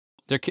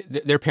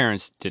 Their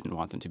parents didn't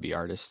want them to be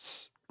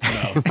artists.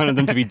 They wanted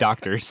them to be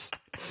doctors.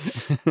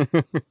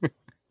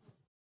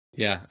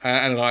 Yeah,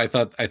 I don't know. I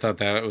thought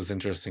that was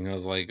interesting. I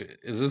was like,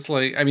 is this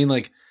like? I mean,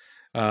 like,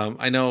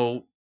 I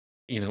know,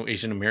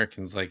 Asian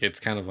Americans, like it's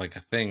kind of like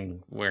a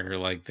thing where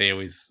like they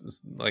always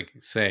like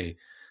say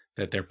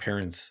that their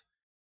parents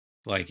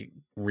like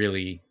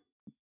really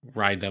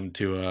ride them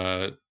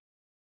to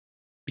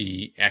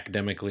be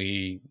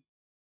academically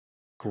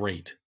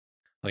great.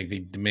 Like they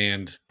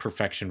demand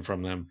perfection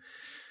from them.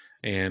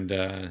 And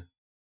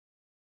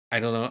I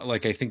don't know,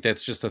 like I think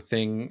that's just a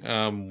thing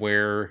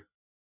where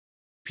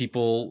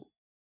people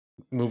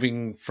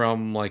moving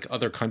from like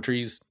other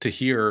countries to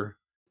here,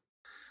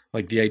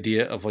 like the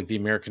idea of like the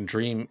American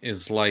dream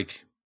is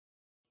like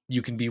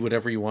you can be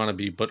whatever you want to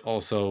be, but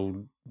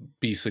also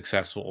be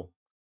successful.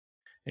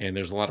 And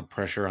there's a lot of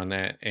pressure on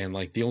that. And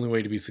like the only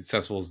way to be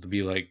successful is to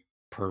be like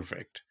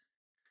perfect.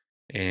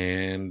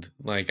 And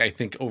like I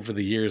think over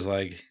the years,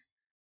 like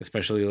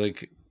especially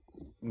like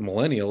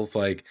millennials,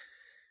 like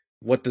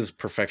what does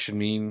perfection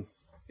mean?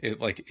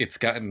 It's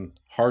gotten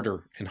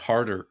harder and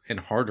harder and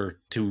harder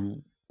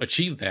to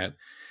achieve that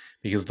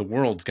because the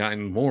world's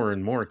gotten more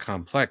and more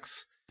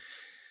complex,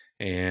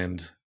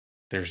 and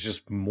there's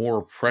just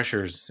more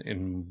pressures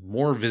and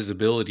more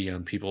visibility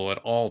on people at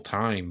all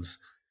times.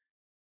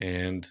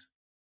 And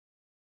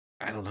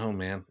I don't know,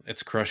 man,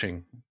 it's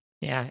crushing.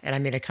 Yeah, and I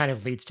mean, it kind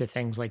of leads to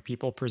things like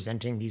people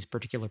presenting these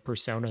particular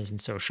personas in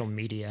social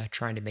media,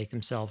 trying to make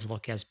themselves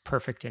look as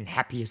perfect and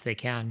happy as they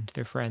can to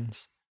their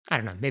friends. I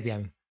don't know. Maybe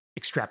I'm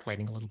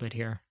extrapolating a little bit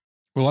here.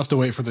 We'll have to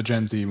wait for the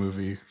Gen Z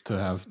movie to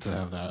have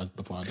that as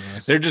the plot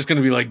device. They're just going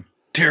to be like,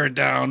 tear it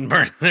down,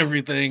 burn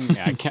everything.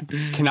 Yeah, I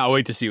cannot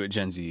wait to see what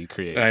Gen Z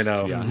creates. I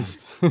know. To be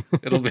honest,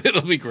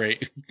 it'll be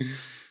great.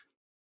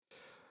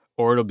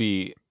 Or it'll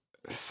be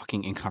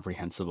fucking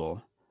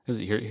incomprehensible.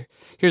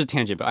 Here's a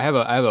tangent, but I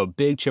have a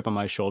big chip on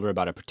my shoulder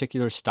about a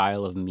particular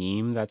style of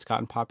meme that's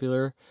gotten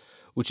popular,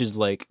 which is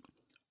like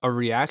a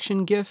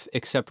reaction GIF,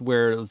 except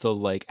where the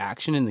like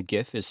action in the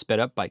GIF is sped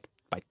up by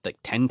like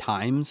 10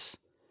 times.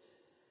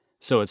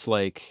 So it's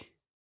like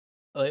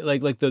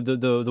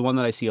the one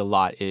that I see a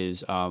lot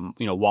is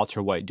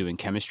Walter White doing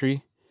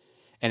chemistry.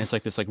 And it's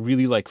like this like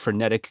really like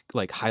frenetic,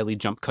 like highly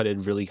jump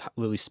cutted, really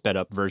sped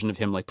up version of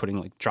him like putting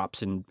like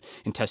drops in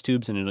test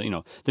tubes. And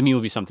the meme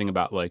will be something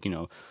about like,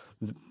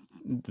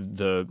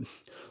 the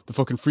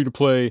fucking free to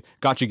play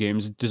gotcha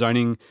games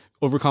designing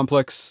over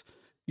complex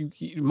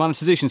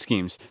monetization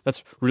schemes.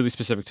 That's really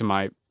specific to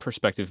my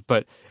perspective.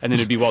 And then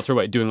it'd be Walter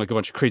White doing like a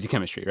bunch of crazy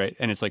chemistry, right?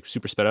 And it's like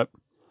super sped up.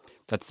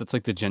 That's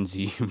like the Gen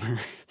Z humor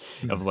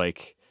of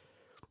like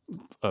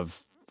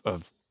of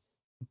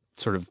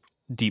sort of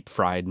deep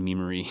fried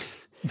memery.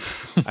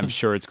 I'm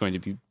sure it's going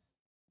to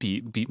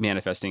be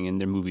manifesting in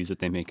their movies that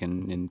they make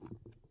in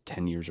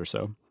 10 years or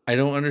so. I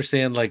don't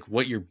understand like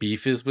what your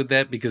beef is with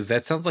that, because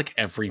that sounds like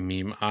every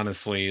meme,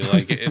 honestly.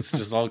 Like it's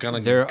just all kind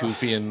of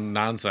goofy and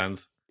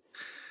nonsense.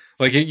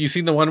 Like you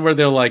seen the one where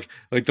they're like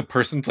the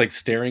person's like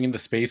staring into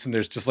space and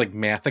there's just like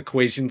math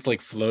equations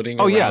like floating.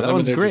 Oh yeah, that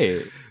one's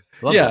great.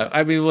 That.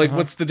 I mean, like,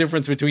 what's the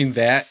difference between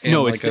that and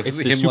it's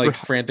him super, like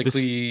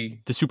frantically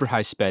the super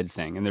high sped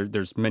thing? And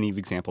there's many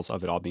examples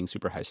of it all being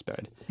super high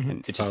sped,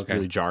 and it's just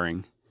really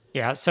jarring.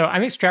 Yeah, so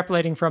I'm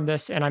extrapolating from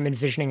this, and I'm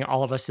envisioning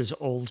all of us as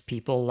old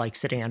people, like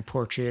sitting on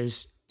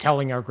porches,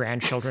 telling our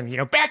grandchildren,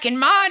 back in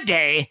my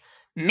day,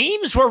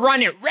 memes were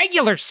run at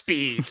regular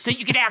speed, so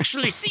you could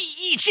actually see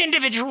each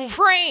individual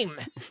frame.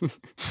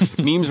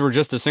 Memes were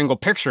just a single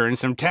picture and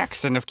some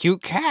text and a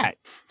cute cat.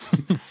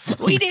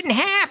 We didn't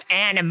have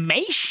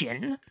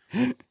animation.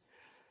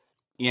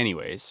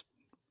 Anyways,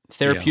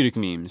 therapeutic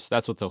memes.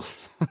 That's what they'll.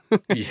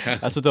 Yeah,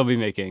 that's what they'll be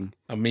making.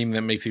 A meme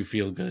that makes you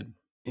feel good.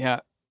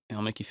 Yeah.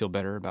 It'll make you feel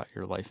better about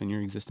your life and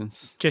your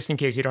existence. Just in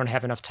case you don't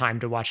have enough time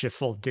to watch a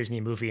full Disney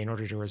movie in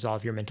order to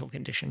resolve your mental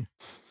condition.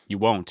 You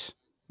won't.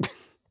 Because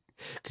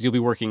you'll be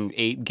working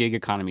 8 gig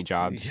economy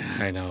jobs. Yeah,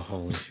 I know.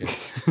 Holy shit.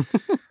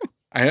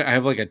 I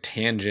have like a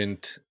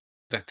tangent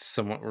that's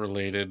somewhat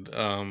related.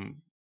 You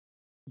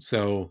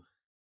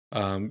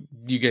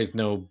guys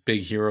know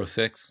Big Hero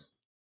 6?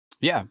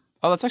 Yeah.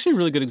 Oh, that's actually a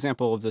really good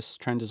example of this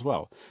trend as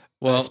well.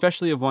 Well,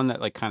 especially of one that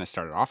like kind of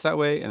started off that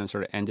way and then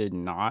sort of ended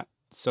not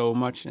so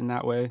much in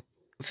that way.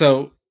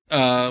 So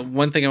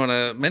one thing I want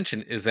to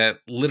mention is that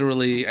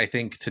literally I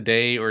think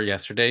today or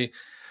yesterday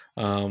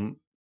on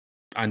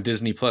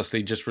Disney Plus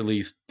they just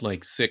released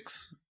like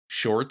 6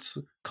 shorts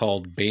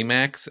called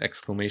Baymax !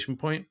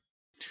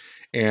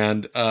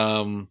 And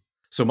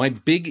so my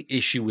big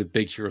issue with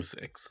Big Hero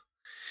 6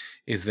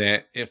 is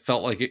that it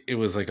felt like it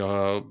was like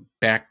a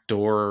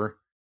backdoor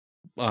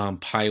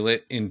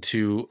pilot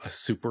into a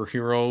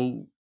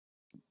superhero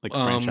like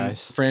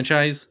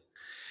franchise.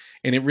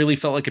 And it really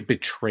felt like it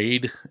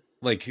betrayed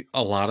like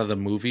a lot of the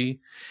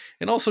movie.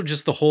 And also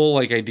just the whole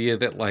like idea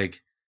that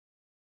like,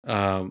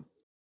 the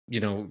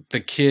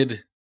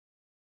kid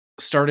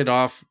started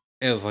off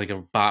as like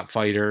a bot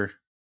fighter.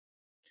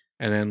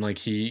 And then like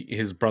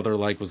his brother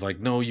like was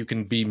like, no, you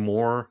can be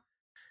more.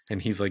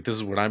 And he's like, this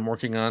is what I'm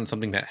working on,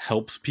 something that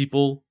helps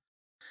people.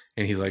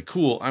 And he's like,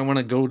 cool, I want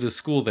to go to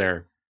school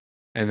there.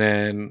 And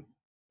then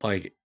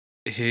like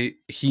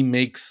he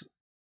makes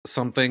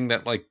something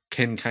that like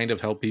can kind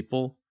of help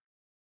people.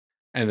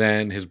 And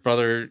then his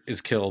brother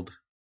is killed.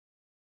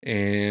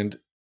 And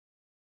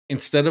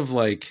instead of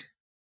like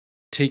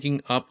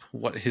taking up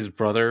what his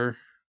brother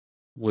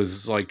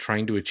was like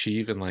trying to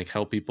achieve and like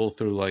help people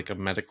through like a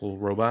medical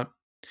robot,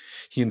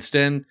 he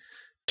instead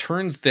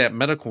turns that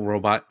medical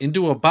robot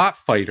into a bot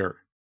fighter.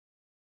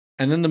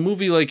 And then the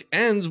movie like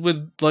ends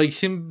with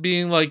like him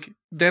being like,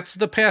 that's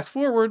the path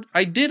forward.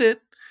 I did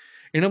it.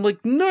 And I'm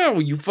like, no,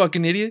 you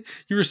fucking idiot.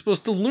 You were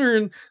supposed to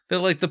learn that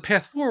like the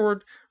path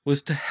forward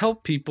was to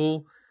help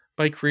people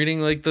by creating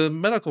like the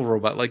medical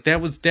robot. Like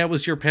that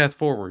was your path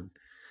forward.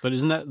 But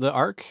isn't that the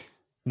arc?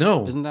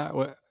 No. Isn't that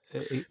what?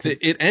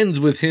 It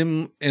ends with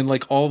him and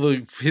like all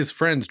his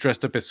friends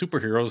dressed up as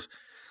superheroes,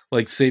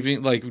 like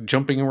saving, like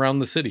jumping around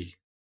the city.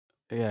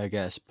 Yeah, I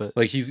guess, but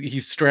like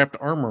he's strapped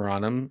armor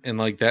on him, and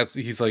like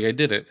he's like, I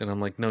did it, and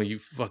I'm like, no, you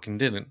fucking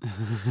didn't.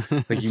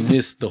 Like you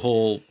missed the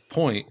whole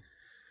point.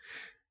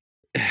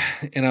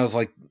 And I was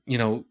like, you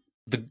know,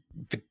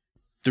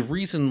 the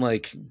reason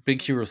like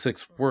Big Hero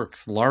 6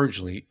 works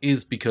largely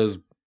is because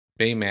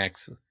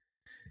Baymax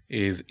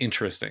is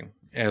interesting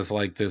as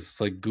like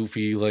this like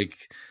goofy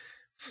like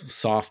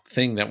soft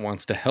thing that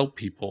wants to help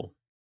people.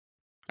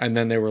 And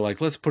then they were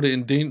like, let's put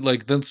it in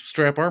like then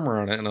strap armor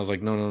on it. And I was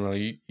like, no,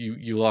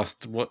 you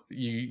lost what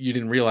you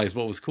didn't realize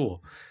what was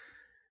cool.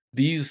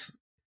 These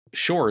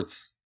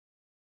shorts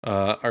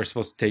are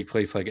supposed to take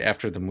place like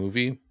after the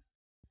movie,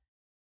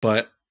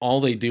 but all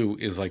they do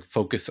is like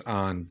focus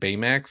on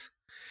Baymax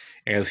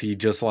as he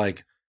just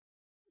like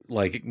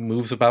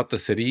moves about the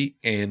city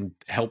and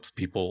helps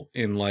people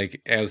in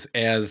like as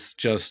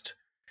just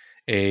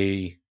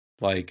a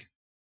like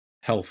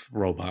health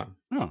robot.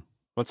 Oh,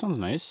 that sounds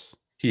nice.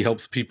 He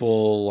helps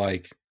people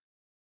like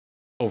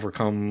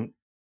overcome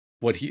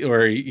what he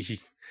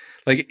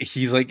like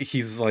he's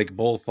like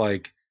both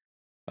like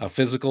a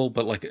physical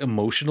but like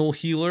emotional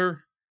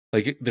healer.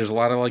 Like there's a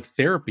lot of like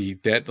therapy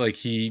that like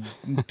he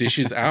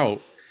dishes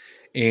out,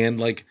 and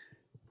like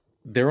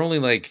they're only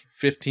like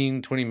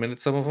 15-20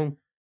 minutes, some of them.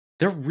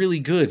 They're really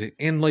good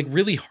and like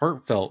really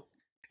heartfelt.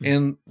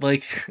 And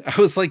like I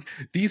was like,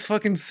 these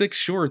fucking 6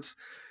 shorts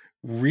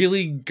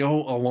really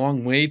go a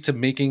long way to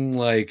making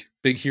like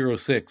Big Hero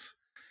 6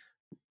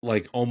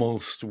 like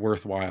almost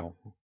worthwhile.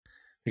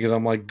 Because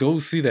I'm like, go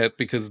see that,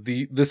 because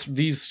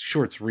these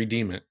shorts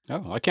redeem it.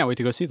 Oh, I can't wait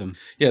to go see them.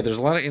 Yeah, there's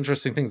a lot of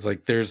interesting things.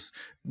 Like there's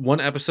one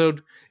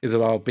episode is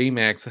about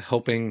Baymax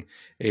helping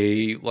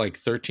a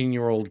like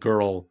 13-year-old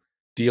girl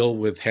deal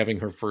with having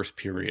her first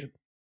period.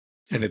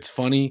 And it's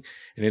funny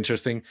and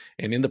interesting.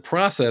 And in the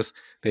process,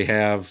 they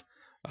have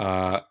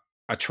a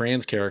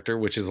trans character,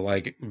 which is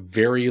like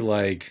very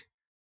like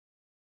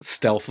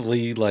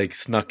stealthily like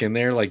snuck in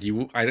there. Like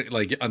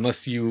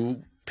unless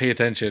you pay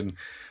attention,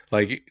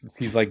 like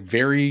he's like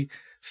very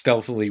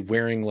stealthily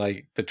wearing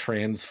like the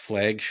trans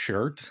flag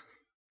shirt,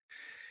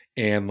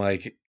 and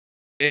like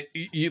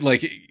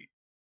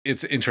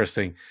it's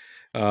interesting.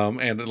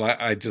 And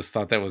I just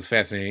thought that was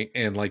fascinating.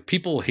 And like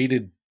people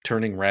hated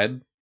Turning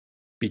Red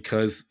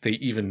because they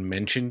even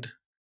mentioned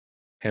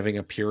having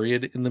a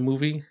period in the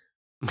movie.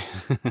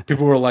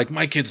 People were like,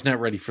 my kid's not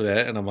ready for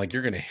that. And I'm like,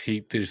 you're gonna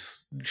hate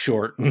this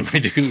short, my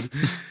dude.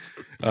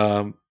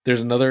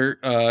 There's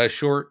another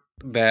short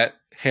that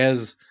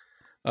has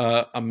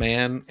a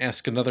man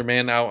ask another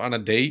man out on a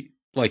date,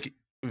 like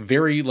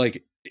very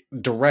like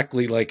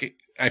directly. Like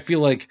I feel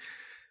like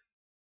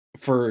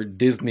for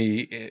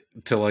Disney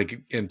to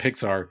like in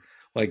Pixar,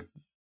 like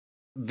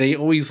they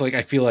always like,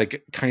 I feel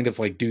like kind of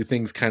like do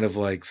things kind of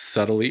like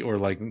subtly, or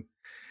like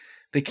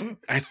they can,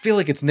 I feel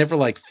like it's never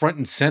like front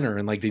and center,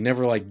 and like they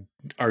never like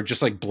are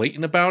just like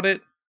blatant about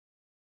it.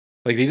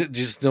 Like they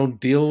just don't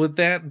deal with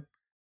that.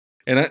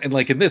 And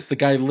like in this, the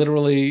guy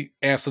literally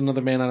asked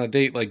another man on a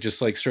date, like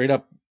just like straight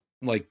up,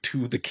 like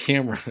to the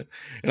camera.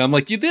 And I'm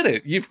like, you did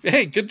it.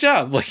 Hey, good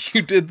job. Like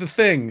you did the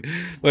thing,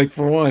 like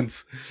for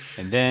once.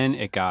 And then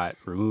it got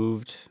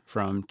removed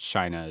from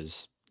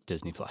China's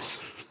Disney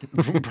Plus.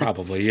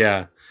 Probably,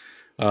 yeah.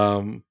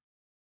 But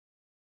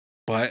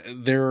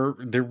they're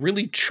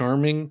really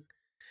charming,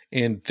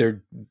 and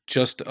they're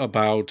just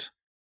about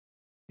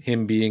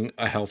him being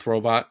a health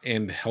robot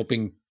and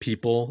helping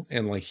people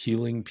and like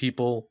healing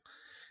people,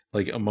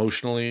 like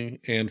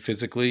emotionally and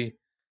physically,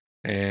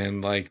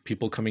 and like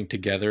people coming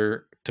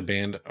together to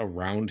band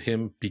around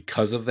him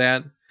because of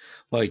that.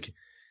 Like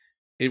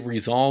it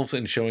resolves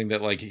in showing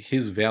that like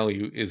his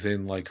value is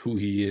in like who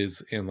he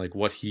is and like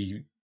what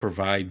he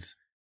provides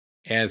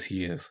as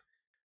he is,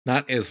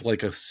 not as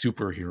like a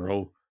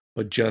superhero,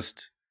 but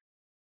just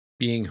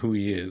being who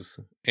he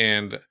is.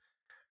 And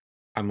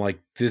I'm like,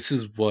 this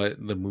is what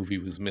the movie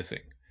was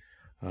missing.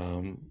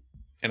 And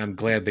I'm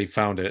glad they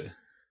found it.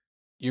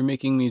 You're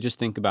making me just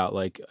think about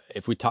like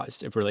if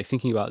we're like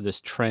thinking about this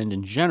trend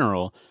in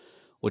general,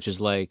 which is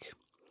like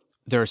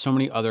there are so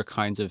many other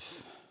kinds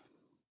of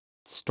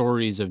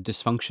stories of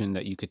dysfunction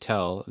that you could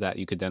tell that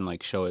you could then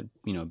like show it,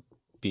 you know,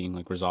 being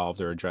like resolved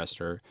or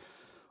addressed or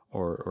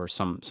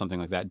something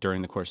like that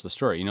during the course of the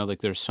story. You know,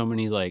 like there's so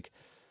many like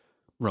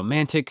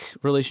romantic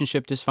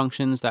relationship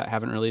dysfunctions that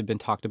haven't really been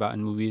talked about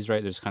in movies,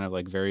 right? There's kind of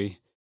like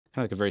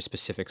a very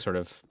specific sort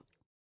of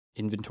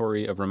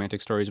inventory of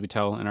romantic stories we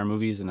tell in our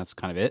movies, and that's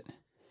kind of it.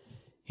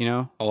 You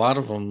know, a lot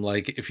of them,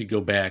 like if you go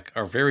back,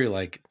 are very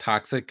like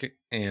toxic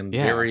and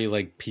very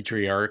like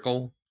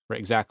patriarchal. Right,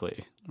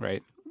 exactly,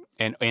 right,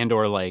 and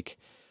or like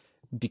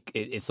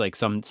it's like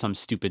some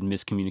stupid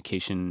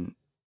miscommunication,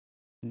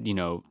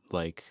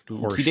 like Horseshit.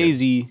 oopsie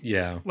daisy.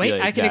 Yeah. Wait,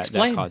 like, I can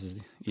explain. That causes,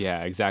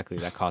 yeah, exactly.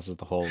 That causes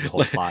the whole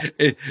plot.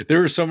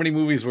 There are so many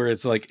movies where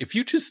it's like if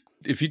you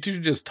two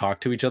just talk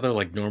to each other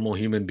like normal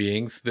human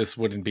beings, this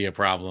wouldn't be a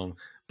problem.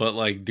 But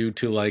like due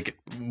to like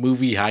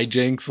movie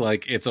hijinks,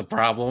 like it's a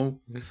problem.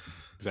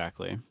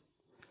 Exactly.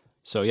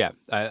 So yeah,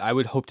 I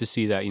would hope to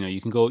see that,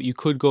 you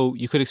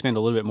could expand a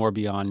little bit more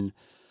beyond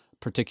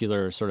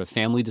particular sort of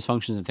family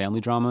dysfunctions and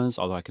family dramas.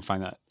 Although I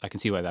can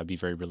see why that'd be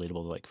very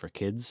relatable, like for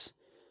kids,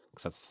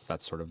 because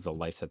that's sort of the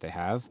life that they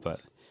have.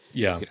 But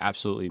Yeah. you could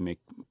absolutely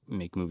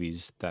make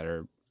movies that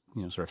are,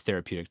 sort of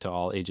therapeutic to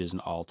all ages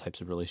and all types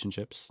of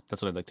relationships.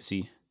 That's what I'd like to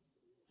see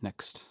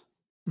next.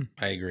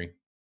 I agree.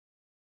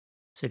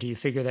 So do you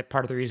figure that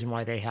part of the reason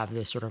why they have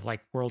this sort of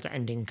like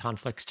world-ending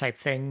conflicts type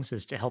things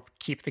is to help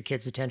keep the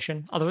kids'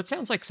 attention? Although it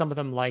sounds like some of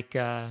them like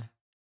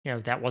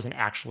that wasn't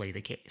actually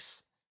the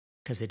case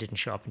because they didn't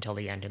show up until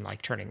the end in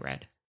like Turning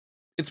Red.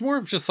 It's more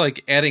of just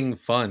like adding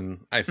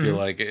fun. I feel Mhm.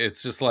 like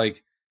it's just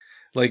like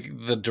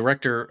the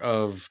director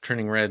of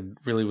Turning Red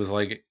really was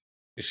like,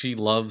 she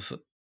loves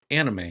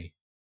anime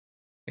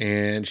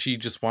and she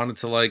just wanted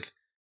to like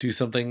do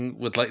something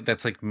with like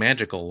that's like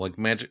magical, like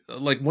magic.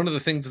 Like one of the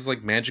things is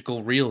like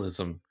magical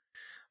realism.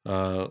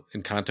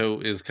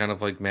 Encanto is kind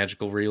of like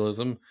magical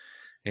realism,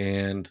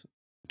 and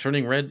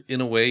Turning Red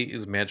in a way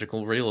is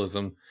magical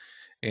realism,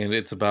 and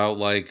it's about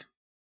like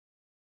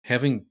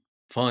having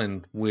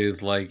fun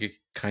with like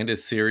kind of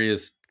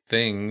serious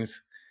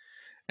things,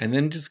 and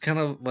then just kind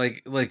of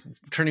like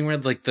Turning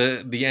Red, like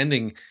the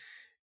ending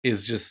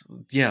is just,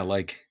 yeah,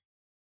 like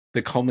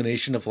the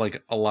culmination of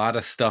like a lot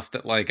of stuff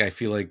that like I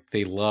feel like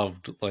they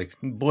loved, like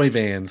boy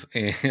bands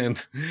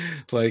and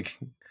like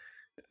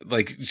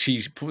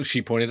she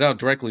pointed out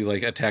directly,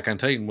 like Attack on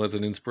Titan was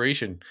an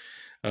inspiration.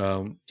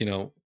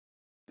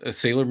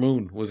 Sailor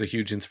Moon was a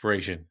huge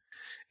inspiration,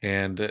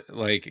 and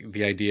like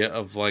the idea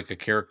of like a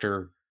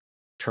character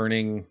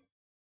turning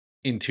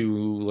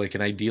into like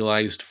an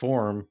idealized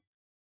form,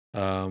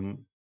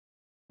 um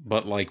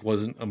but like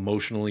wasn't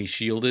emotionally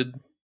shielded,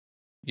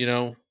 you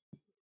know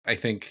I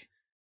think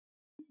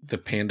the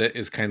panda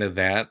is kind of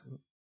that,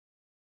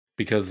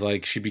 because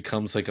like she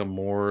becomes like a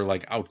more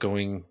like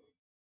outgoing,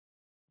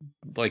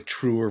 like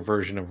truer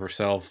version of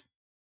herself,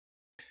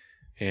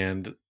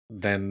 and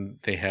then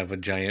they have a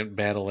giant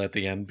battle at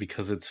the end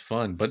because it's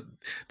fun. But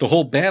the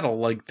whole battle,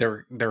 like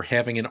they're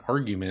having an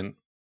argument,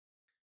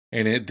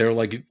 and they're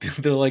like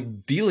they're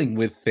like dealing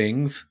with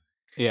things.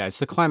 Yeah, it's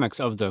the climax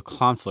of the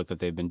conflict that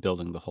they've been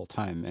building the whole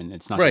time, and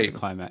it's not Right. just a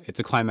climax. It's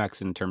a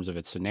climax in terms of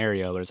its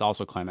scenario, but it's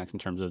also a climax in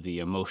terms of the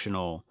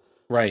emotional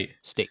Right.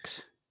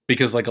 stakes.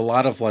 Because like a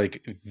lot of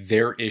like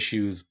their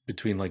issues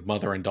between like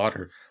mother and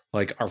daughter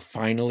like are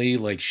finally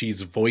like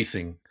she's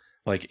voicing,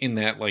 like in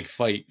that like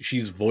fight,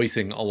 she's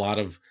voicing a lot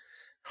of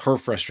her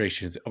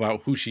frustrations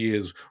about who she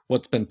is,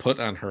 what's been put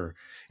on her,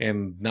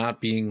 and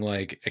not being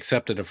like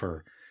accepted of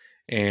her.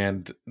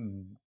 And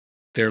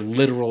they're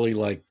literally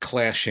like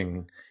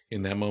clashing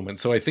in that moment.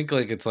 So I think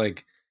like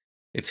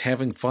it's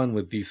having fun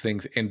with these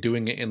things and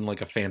doing it in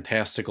like a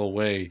fantastical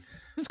way.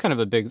 That's kind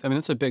of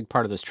that's a big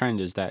part of this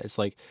trend, is that it's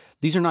like,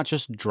 these are not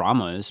just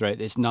dramas, right?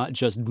 It's not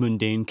just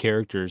mundane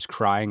characters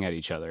crying at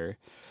each other.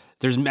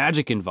 There's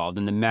magic involved,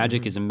 and the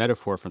magic is a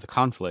metaphor for the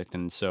conflict.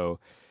 And so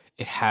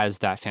it has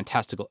that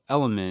fantastical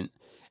element,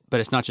 but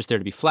it's not just there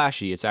to be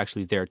flashy. It's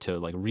actually there to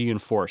like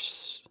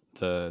reinforce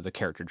the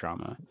character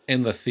drama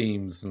And the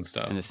themes and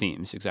stuff. and the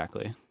themes.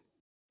 Exactly.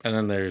 And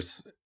then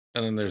there's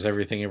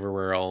Everything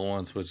Everywhere All at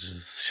Once, which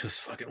is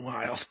just fucking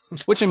wild.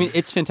 Which, I mean,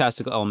 its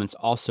fantastical elements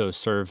also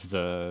serve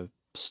the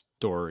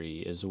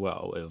story as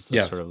well, of the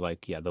Yes. sort of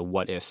like, yeah, the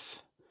what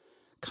if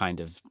kind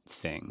of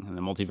thing. And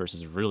the multiverse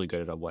is really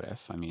good at a what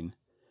if. I mean,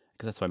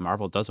 because that's why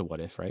Marvel does a what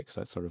if, right? Because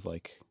that's sort of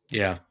like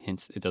Yeah.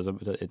 hints. It's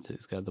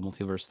got the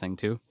multiverse thing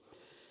too,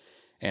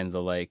 and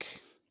the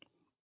like,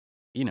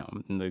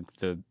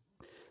 the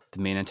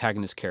main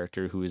antagonist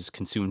character who is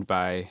consumed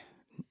by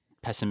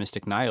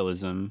pessimistic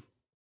nihilism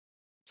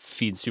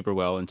feeds super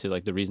well into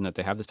like the reason that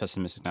they have this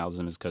pessimistic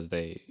nihilism is because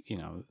they,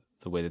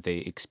 the way that they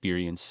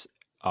experience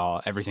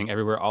everything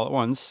everywhere all at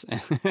once,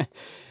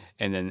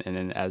 and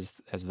then as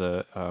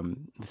the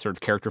sort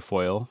of character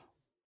foil,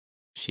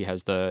 she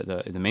has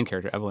the main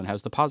character Evelyn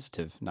has the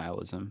positive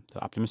nihilism,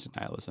 the optimistic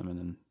nihilism, and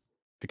then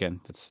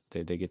again that's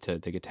they get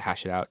to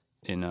hash it out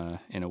in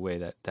a way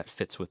that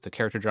fits with the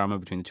character drama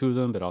between the two of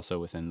them, but also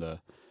within the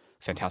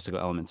fantastical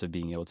elements of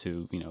being able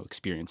to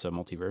experience a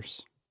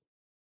multiverse.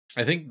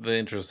 I think the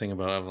interesting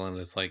about Evelyn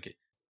is like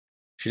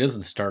she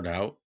doesn't start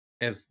out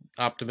as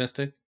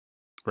optimistic.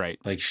 Right.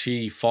 Like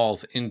she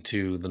falls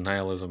into the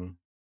nihilism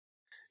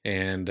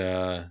and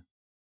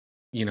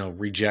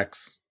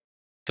rejects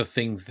the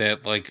things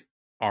that like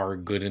are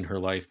good in her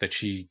life that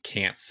she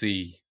can't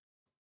see.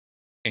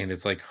 And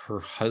it's like her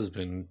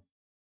husband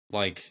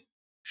like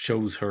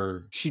shows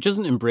her. She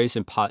doesn't embrace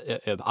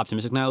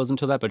optimistic nihilism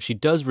to that, but she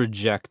does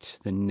reject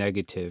the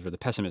negative or the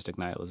pessimistic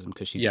nihilism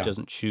because she Yeah.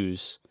 doesn't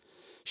choose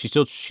she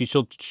still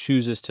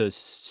chooses to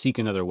seek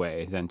another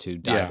way than to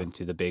dive Yeah.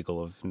 into the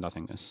bagel of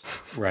nothingness.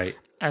 Right.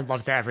 I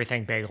love the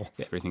everything bagel.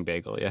 Yeah, everything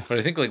bagel. Yeah. But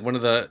I think like one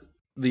of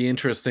the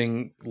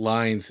interesting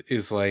lines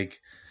is like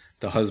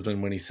the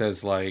husband when he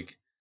says like,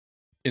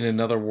 in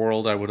another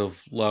world, I would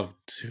have loved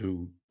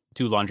to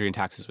Do laundry and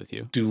taxes with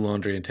you do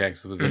laundry and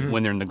taxes with him,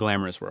 when they're in the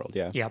glamorous world.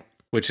 Yeah. Yep.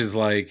 which is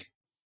like,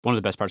 One of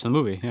the best parts of the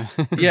movie. Yeah.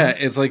 yeah,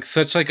 it's like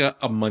such like a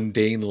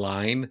mundane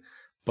line,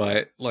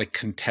 but like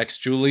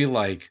contextually,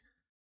 like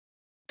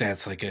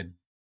that's like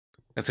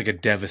a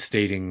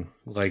devastating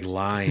like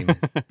line.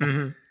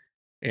 hmm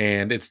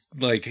And it's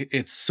like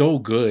it's so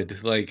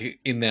good like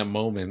in that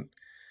moment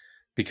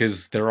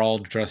because they're all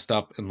dressed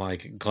up in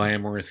like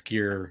glamorous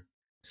gear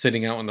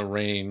sitting out in the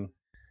rain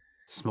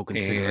Smoking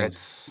And-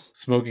 cigarettes.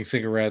 smoking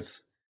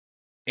cigarettes,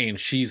 and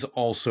she's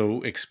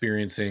also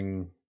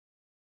experiencing,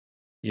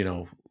 you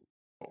know,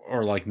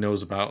 or like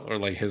knows about or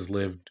like has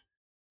lived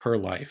her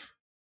life,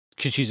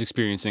 Because she's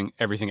experiencing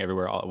everything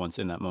everywhere all at once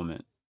in that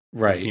moment.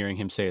 And right? hearing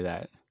him say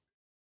that.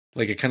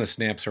 Like it kind of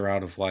snaps her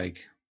out of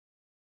like,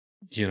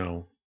 you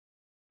know,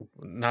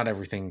 not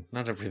everything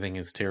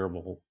is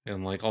terrible,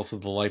 and like also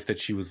the life that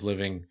she was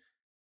living,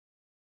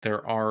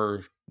 there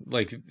are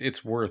like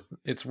it's worth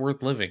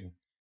living,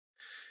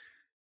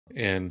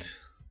 and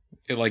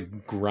it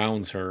like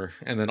grounds her.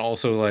 And then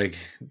also like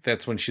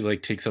that's when she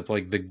like takes up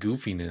like the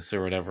goofiness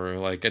or whatever,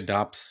 like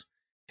adopts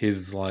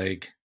his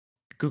like,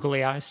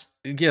 Googly eyes,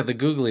 yeah, the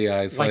googly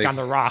eyes, like on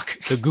the rock.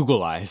 The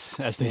Google eyes,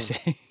 as they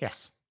say.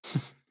 Yes.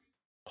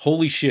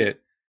 holy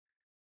shit,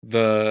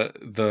 the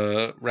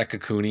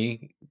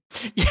Rekakuni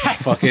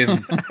Yes. fucking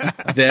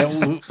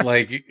that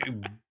like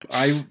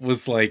I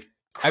was like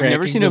I've never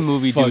cracking seen a the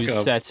movie fuck do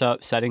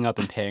up. setting up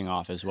and paying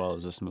off as well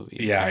as this movie.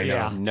 Yeah, I know.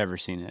 Yeah. I've never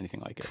seen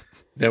anything like it.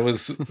 That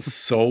was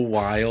so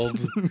wild.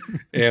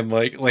 And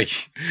like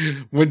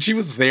when she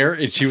was there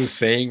and she was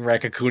saying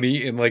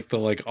Rakakuni in like the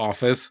like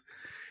office,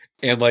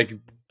 and like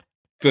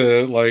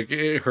the like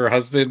her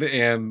husband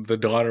and the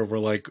daughter were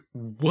like,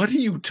 "What are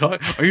you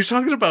talking? Are you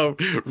talking about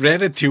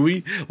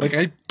Ratatouille?" Like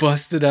I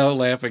busted out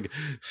laughing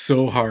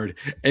so hard.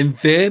 And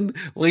then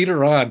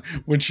later on,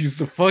 when she's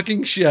the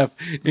fucking chef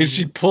and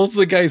she pulls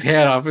the guy's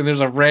hat off and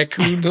there's a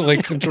raccoon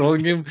like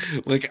controlling him,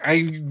 like I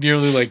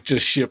nearly like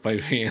just shit my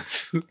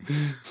pants.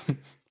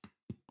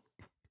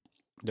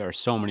 There are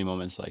so many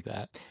moments like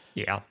that.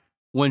 Yeah.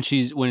 When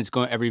it's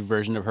going, every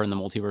version of her in the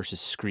multiverse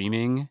is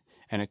screaming,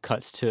 and it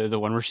cuts to the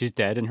one where she's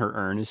dead and her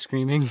urn is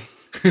screaming.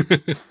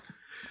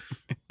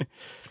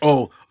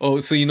 Oh,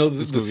 so you know the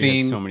This movie scene,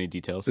 has so many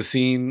details. the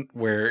scene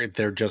where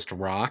they're just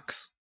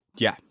rocks.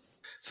 Yeah.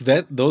 So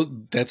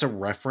that's a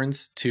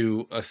reference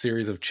to a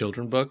series of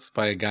children books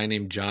by a guy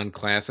named John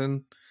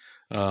Klassen.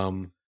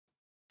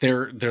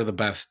 They're the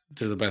best.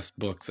 They're the best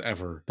books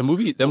ever. The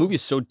movie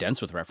is so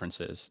dense with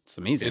references. It's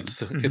amazing.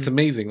 It's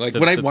amazing. Like The-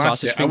 when I the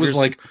watched sausage it, I was fingers-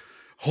 like,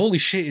 "Holy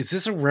shit! Is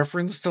this a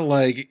reference to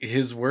like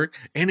his work?"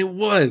 And it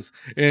was.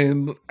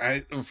 And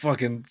I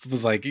fucking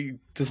was like,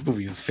 "This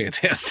movie is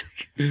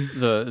fantastic."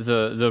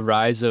 the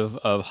rise of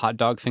hot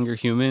dog finger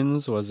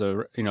humans was a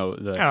Oh,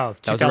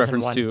 that was a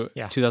reference 2001. to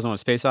Yeah. 2001: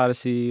 Space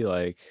Odyssey.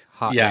 Like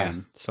hot Yeah.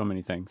 man, so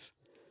many things.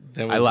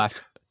 That I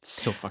laughed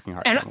so fucking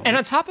hard. at that And moment.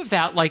 on top of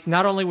that, like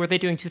not only were they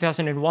doing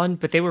 2001,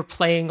 but they were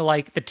playing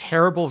like the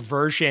terrible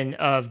version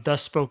of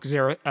 "Thus Spoke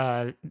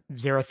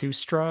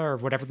Zarathustra" or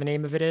whatever the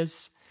name of it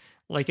is,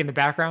 like in the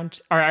background.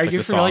 Are Like you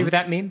the familiar song? with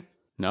that meme?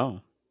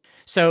 No.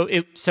 So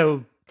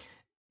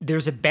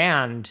there's a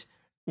band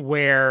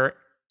where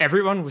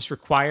everyone was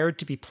required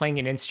to be playing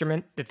an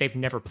instrument that they've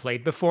never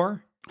played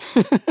before,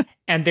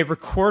 and they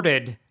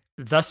recorded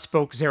 "Thus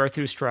Spoke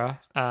Zarathustra."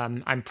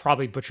 I'm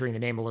probably butchering the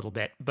name a little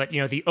bit, but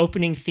you know the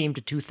opening theme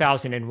to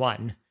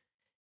 2001,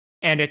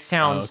 and it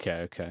sounds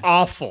Okay.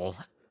 awful,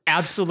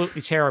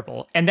 absolutely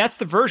terrible, and that's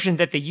the version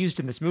that they used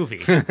in this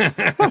movie.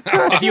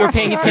 If you were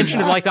paying attention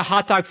to like the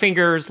hot dog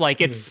fingers,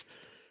 like it's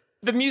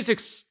the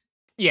music's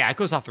it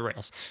goes off the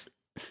rails.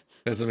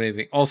 That's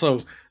amazing.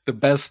 Also, the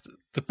best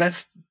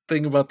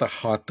thing about the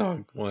hot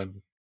dog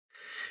one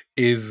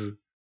is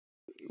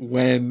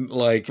when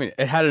like I mean,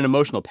 it had an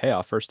emotional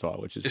payoff first of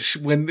all, which is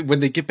when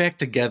they get back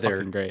together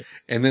fucking great.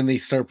 and then they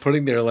start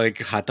putting their like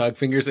hot dog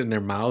fingers in their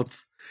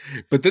mouths,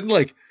 but then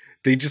like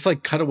they just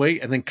like cut away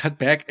and then cut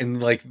back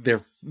and like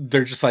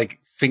they're just like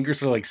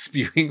fingers are like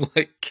spewing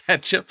like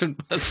ketchup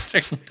and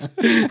mustard.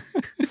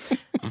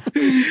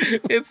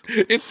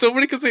 It's so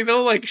funny because they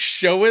don't like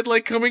show it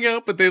like coming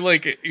out, but they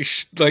like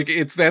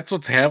that's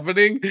what's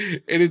happening,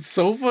 and it's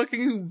so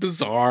fucking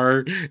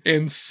bizarre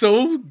and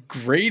so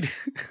great.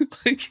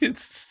 Like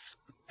it's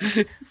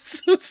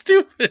so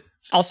stupid.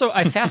 Also,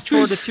 I fast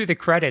forwarded through the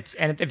credits,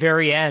 and at the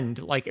very end,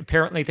 like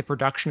apparently the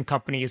production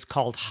company is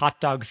called Hot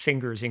Dog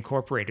Fingers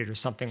Incorporated or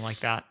something like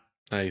that.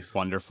 Nice.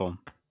 Wonderful.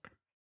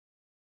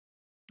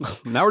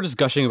 Now we're just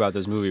gushing about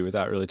this movie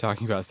without really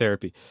talking about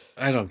therapy.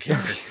 I don't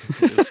care.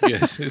 It's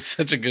good. It's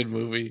such a good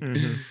movie.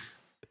 Mhm.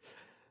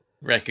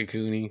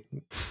 Rakakuni.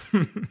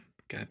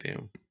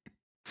 Goddamn.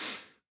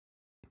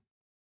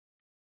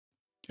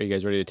 Are you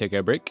guys ready to take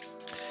a break?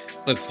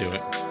 Let's do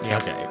it. Yeah.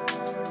 Okay.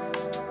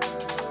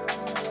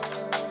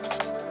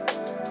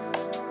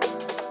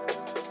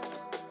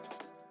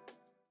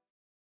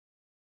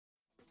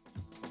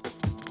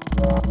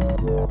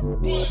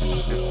 Welcome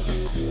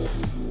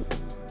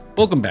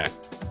back.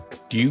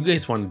 Do you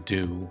guys want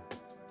to do,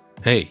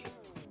 hey,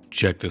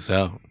 check this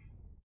out?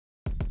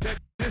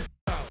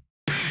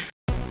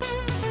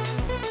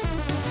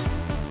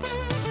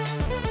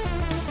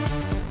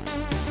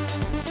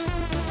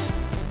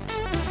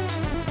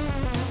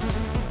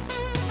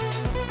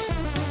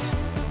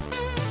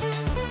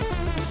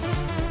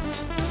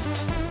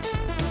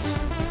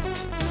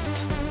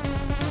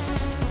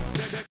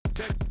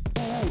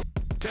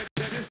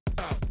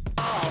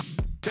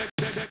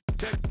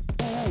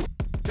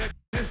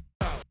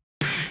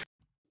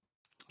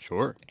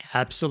 Sure.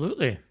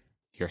 Absolutely.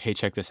 Your hey,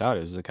 check this out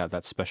is got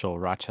that special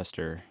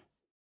Rochester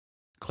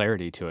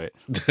clarity to it.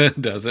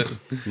 Does it?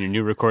 Your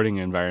new recording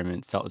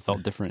environment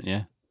felt different,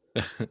 yeah.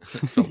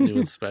 Felt new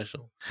and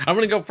special. I'm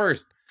gonna go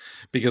first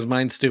because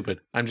mine's stupid.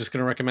 I'm just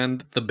gonna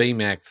recommend the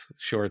Baymax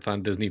shorts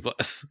on Disney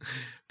Plus.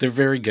 They're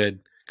very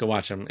good. Go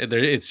watch them.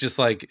 It's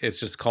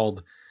just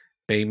called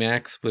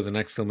Baymax with an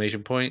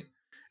exclamation point,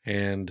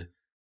 and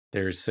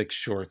there's 6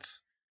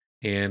 shorts,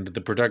 and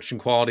the production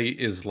quality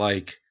is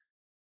like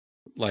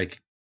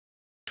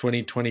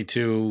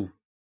 2022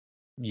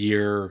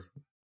 year,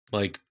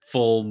 like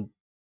full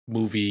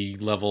movie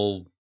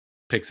level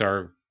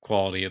Pixar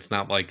quality. It's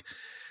not like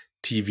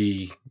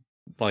TV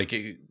like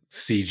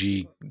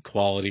CG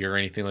quality or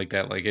anything like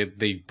that. Like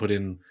they put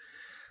in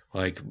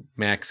like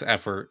max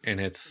effort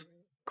and it's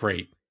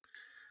great.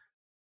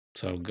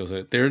 So it goes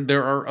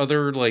there are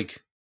other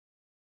like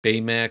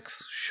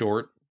Baymax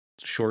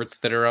shorts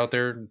that are out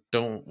there.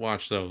 Don't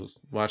watch those.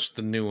 Watch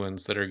the new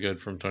ones that are good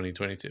from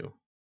 2022.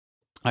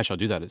 I shall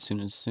do that as soon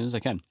as I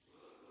can.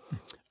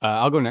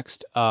 I'll go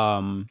next.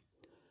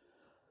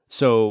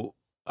 So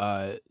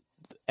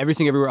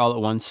Everything Everywhere All at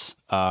Once.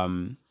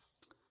 One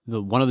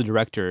of the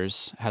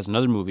directors has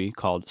another movie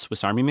called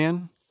Swiss Army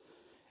Man,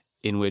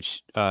 in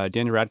which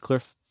Daniel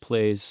Radcliffe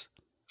plays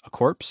a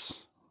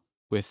corpse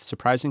with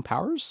surprising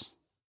powers.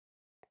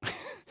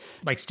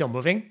 Like still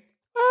moving?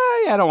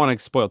 Yeah, I don't want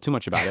to spoil too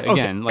much about it.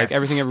 Okay, Again, like fair.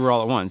 Everything Everywhere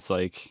All at Once,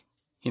 like,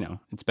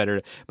 it's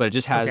better, but it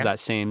just has Okay. that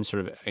same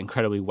sort of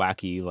incredibly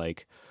wacky,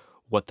 like,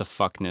 what the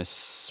fuckness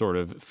sort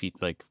of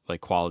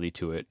like quality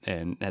to it,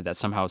 and that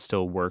somehow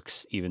still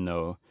works, even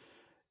though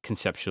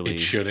conceptually It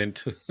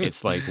shouldn't.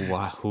 it's like,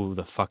 wow, who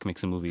the fuck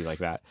makes a movie like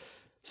that?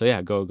 So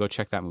yeah, go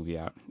check that movie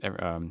out.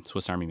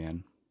 Swiss Army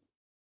Man.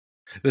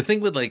 The thing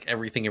with like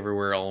Everything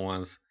Everywhere All at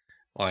Once,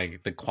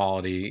 like the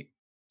quality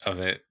of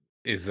it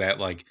is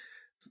that like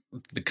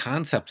the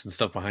concepts and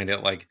stuff behind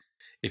it, like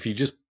if you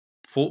just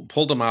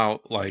pulled them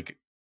out like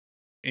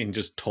and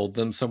just told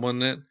them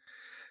someone it,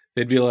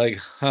 they'd be like,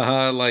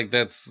 haha, like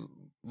that's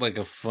like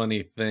a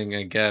funny thing,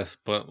 I guess,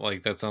 but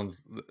like that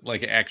sounds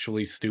like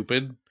actually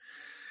stupid.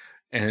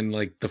 And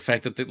like the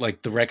fact that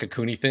like the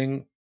Raccacoonie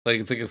thing,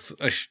 like it's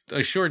like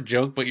a short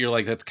joke, but you're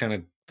like that's kind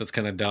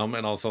of dumb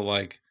and also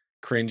like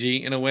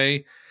cringy in a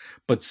way,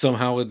 but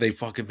somehow they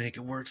fucking make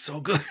it work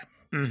so good.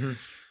 Mm-hmm.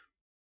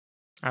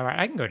 All right,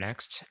 I can go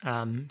next.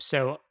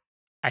 So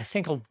I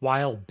think a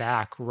while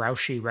back,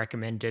 Raushi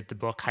recommended the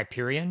book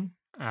Hyperion,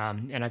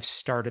 and I've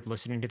started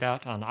listening to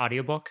that on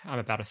audiobook. I'm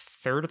about a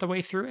third of the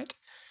way through it,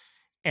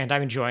 and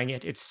I'm enjoying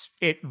it.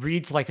 It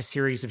reads like a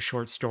series of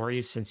short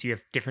stories since you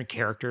have different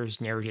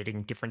characters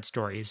narrating different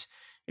stories.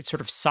 It's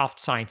sort of soft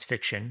science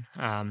fiction,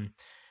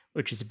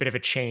 which is a bit of a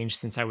change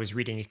since I was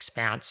reading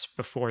Expanse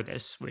before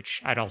this,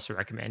 which I'd also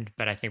recommend,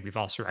 but I think we've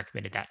also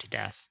recommended that to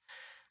death.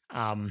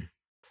 Um,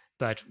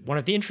 but one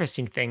of the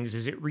interesting things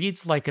is it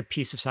reads like a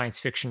piece of science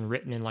fiction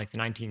written in like the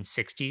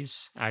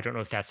 1960s. I don't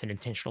know if that's an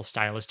intentional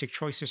stylistic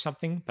choice or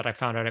something, but I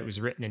found out it was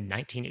written in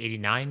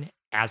 1989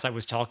 as I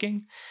was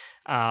talking.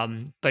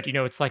 But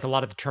it's like a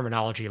lot of the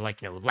terminology, like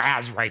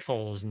las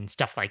rifles and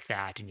stuff like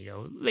that, and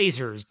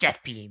lasers, death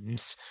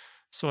beams,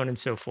 so on and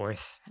so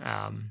forth.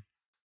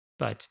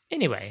 But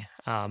anyway,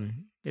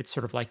 it's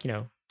sort of like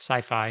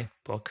sci-fi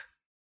book,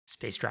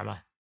 space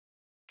drama.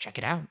 Check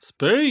it out.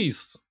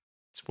 Space.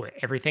 It's where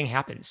everything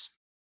happens.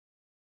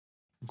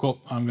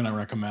 Cool. I'm going to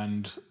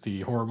recommend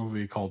the horror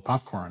movie called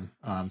Popcorn.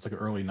 It's like an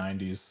early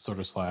 90s sort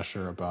of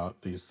slasher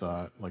about these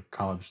like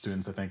college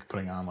students, I think,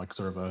 putting on like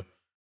sort of a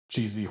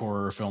cheesy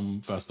horror film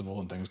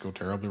festival, and things go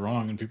terribly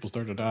wrong and people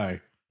start to die.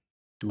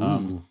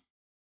 Ooh.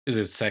 Is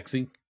it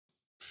sexy?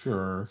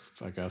 Sure,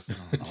 I guess. I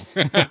don't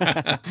know.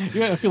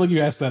 Yeah, I feel like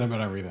you asked that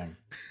about everything.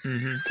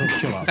 Mm-hmm.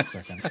 Chill out a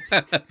second.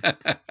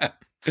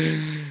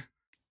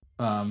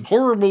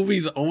 Horror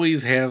movies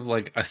always have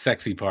like a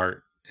sexy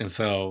part, and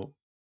so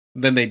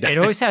then they die. It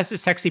always has a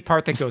sexy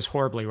part that goes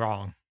horribly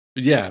wrong.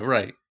 Yeah,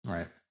 right.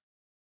 Right.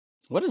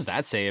 What does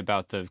that say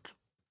about the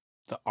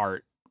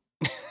art?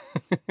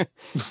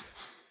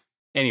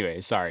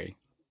 Anyway, sorry.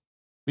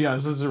 Yeah,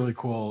 this is really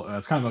cool.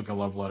 It's kind of like a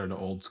love letter to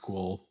old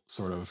school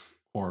sort of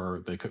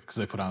horror. Because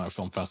they put on a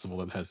film festival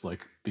that has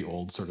like the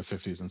old sort of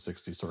 50s and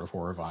 60s sort of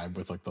horror vibe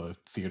with like the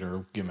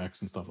theater gimmicks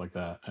and stuff like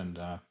that. And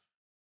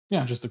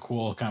yeah, just a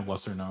cool kind of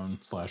lesser known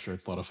slasher.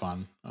 It's a lot of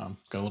fun.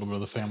 Got a little bit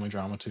of the family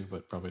drama too,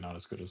 but probably not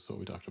as good as what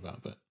we talked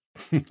about. But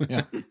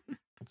yeah,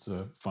 it's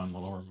a fun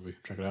little horror movie.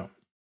 Check it out.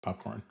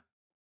 Popcorn.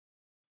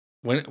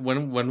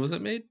 When was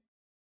it made?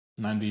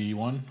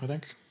 91, I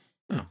think.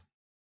 Oh,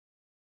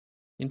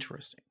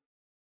 interesting.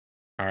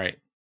 All right.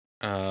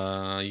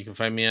 You can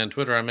find me on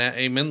Twitter. I'm at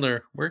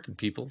 @amindler. Where can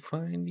people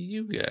find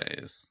you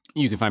guys?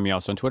 You can find me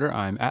also on Twitter.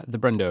 I'm at the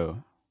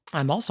Brendo.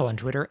 I'm also on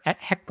Twitter at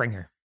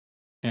Heckbringer.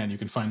 And you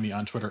can find me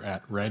on Twitter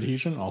at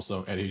Redhesion,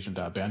 also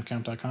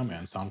adhesion.bandcamp.com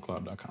and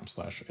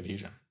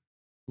soundcloud.com/adhesion.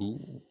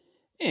 Ooh.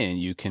 And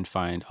you can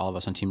find all of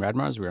us on Team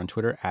Radmars. We're on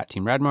Twitter at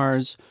Team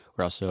Radmars.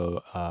 We're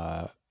also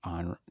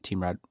on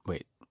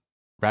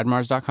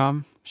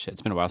Radmars.com. Shit,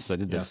 it's been a while since I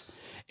did this. Yes.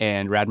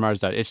 And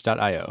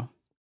radmars.itch.io.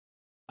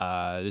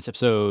 This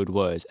episode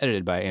was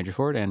edited by Andrew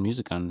Ford, and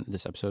music on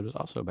this episode was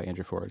also by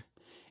Andrew Ford.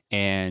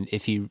 And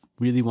if he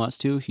really wants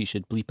to, he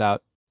should bleep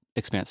out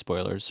Expanse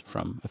spoilers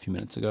from a few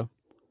minutes ago.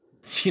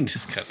 You can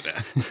just cut it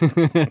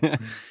out.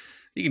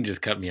 You can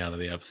just cut me out of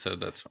the episode.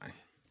 That's fine.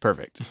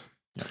 Perfect.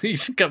 You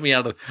should cut me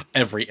out of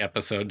every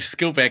episode. Just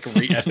go back and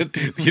re-edit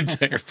the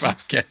entire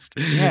podcast.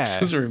 Yeah.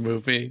 Just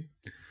remove me.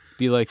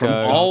 Be like From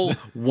all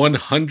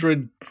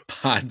 100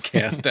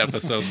 podcast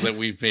episodes that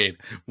we've made.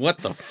 What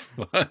the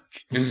fuck?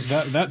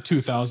 That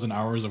 2,000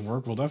 hours of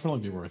work will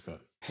definitely be worth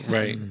it.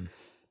 Right.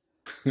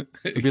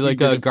 It'd be like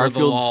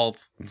Garfield.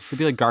 It'd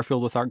be like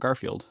Garfield without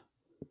Garfield.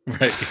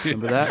 Right.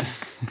 Remember that?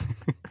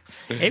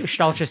 Hey, we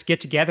should all just get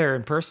together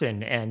in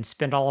person and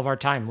spend all of our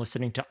time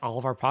listening to all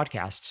of our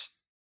podcasts.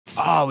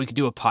 Oh, we could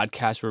do a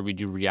podcast where we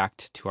do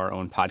react to our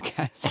own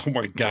podcast. Oh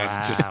my God.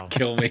 Wow. Just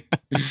kill me.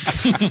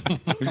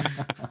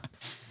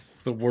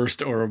 The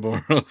worst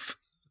Ouroboros.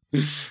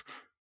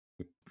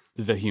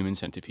 The Human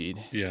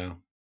Centipede. Yeah.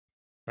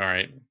 All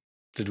right.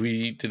 Did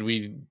we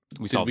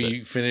solved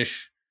it.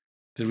 finish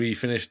the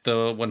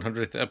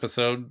 100th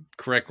episode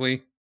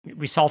correctly?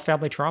 We solved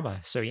family trauma,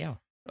 so yeah.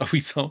 Oh,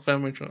 we saw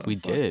Family Trauma. We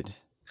did.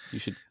 You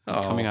should be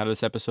coming out of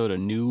this episode a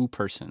new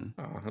person.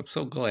 Oh, I'm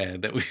so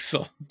glad that we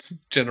saw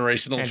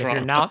generational And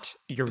trauma.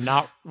 if you're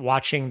not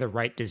watching the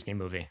right Disney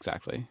movie.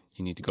 Exactly.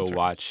 You need to go That's right.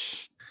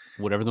 watch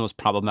whatever the most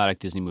problematic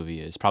Disney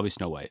movie is. Probably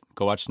Snow White.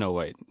 Go watch Snow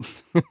White.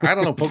 I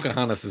don't know.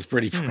 Pocahontas is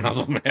pretty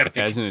problematic.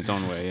 Yeah, it's in its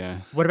own way,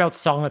 yeah. What about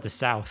Song of the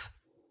South?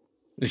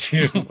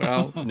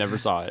 Well, Never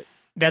saw it.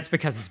 That's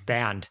because it's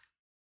banned.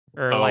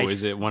 Or Oh, like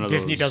is it one of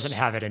Disney those? doesn't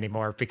have it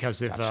anymore because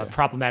of Gotcha.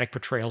 problematic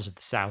portrayals of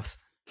the South.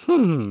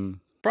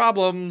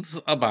 problems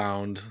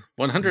abound.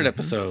 100 Mhm.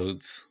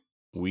 episodes.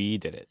 We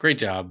did it. Great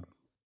job.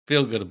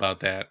 Feel good about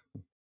that.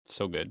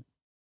 So good.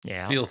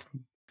 Yeah.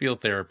 Feel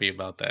therapy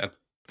about that.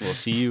 We'll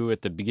see you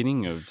at the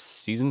beginning of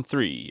season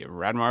 3 of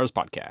Radmars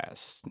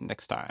podcast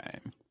next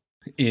time.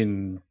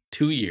 In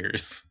 2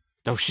 years.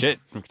 Oh shit.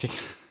 We're taking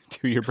a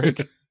 2-year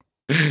break.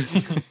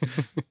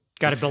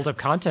 Got to build up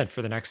content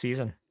for the next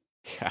season.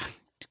 Yeah.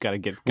 Gotta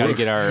get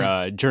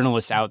our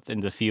journalists out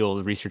in the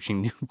field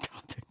researching new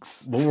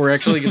topics. What we're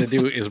actually going to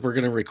do is we're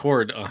going to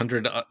record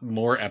 100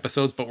 more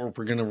episodes, but we're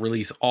going to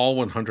release all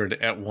 100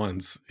 at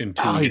once in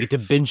 2 Oh, years. you get to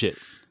binge it.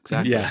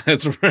 Exactly. Yeah,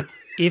 that's right.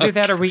 Either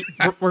that or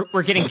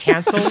we're getting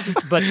canceled,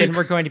 but then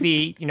we're going to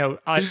be,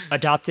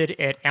 adopted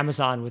at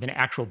Amazon with an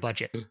actual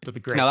budget. It'll be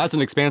great. Now that's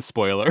an Expanse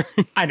spoiler.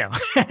 I know.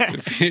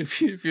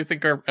 If you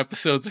think our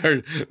episodes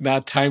are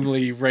not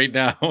timely right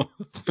now,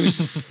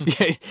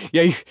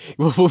 yeah.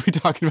 We'll be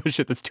talking about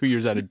shit that's 2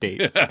 years out of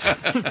date.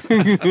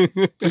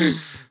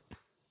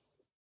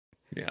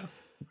 yeah.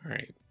 All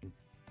right.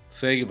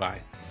 Say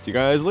goodbye. See you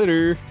guys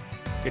later.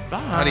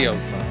 Goodbye.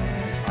 Adios.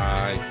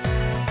 Bye.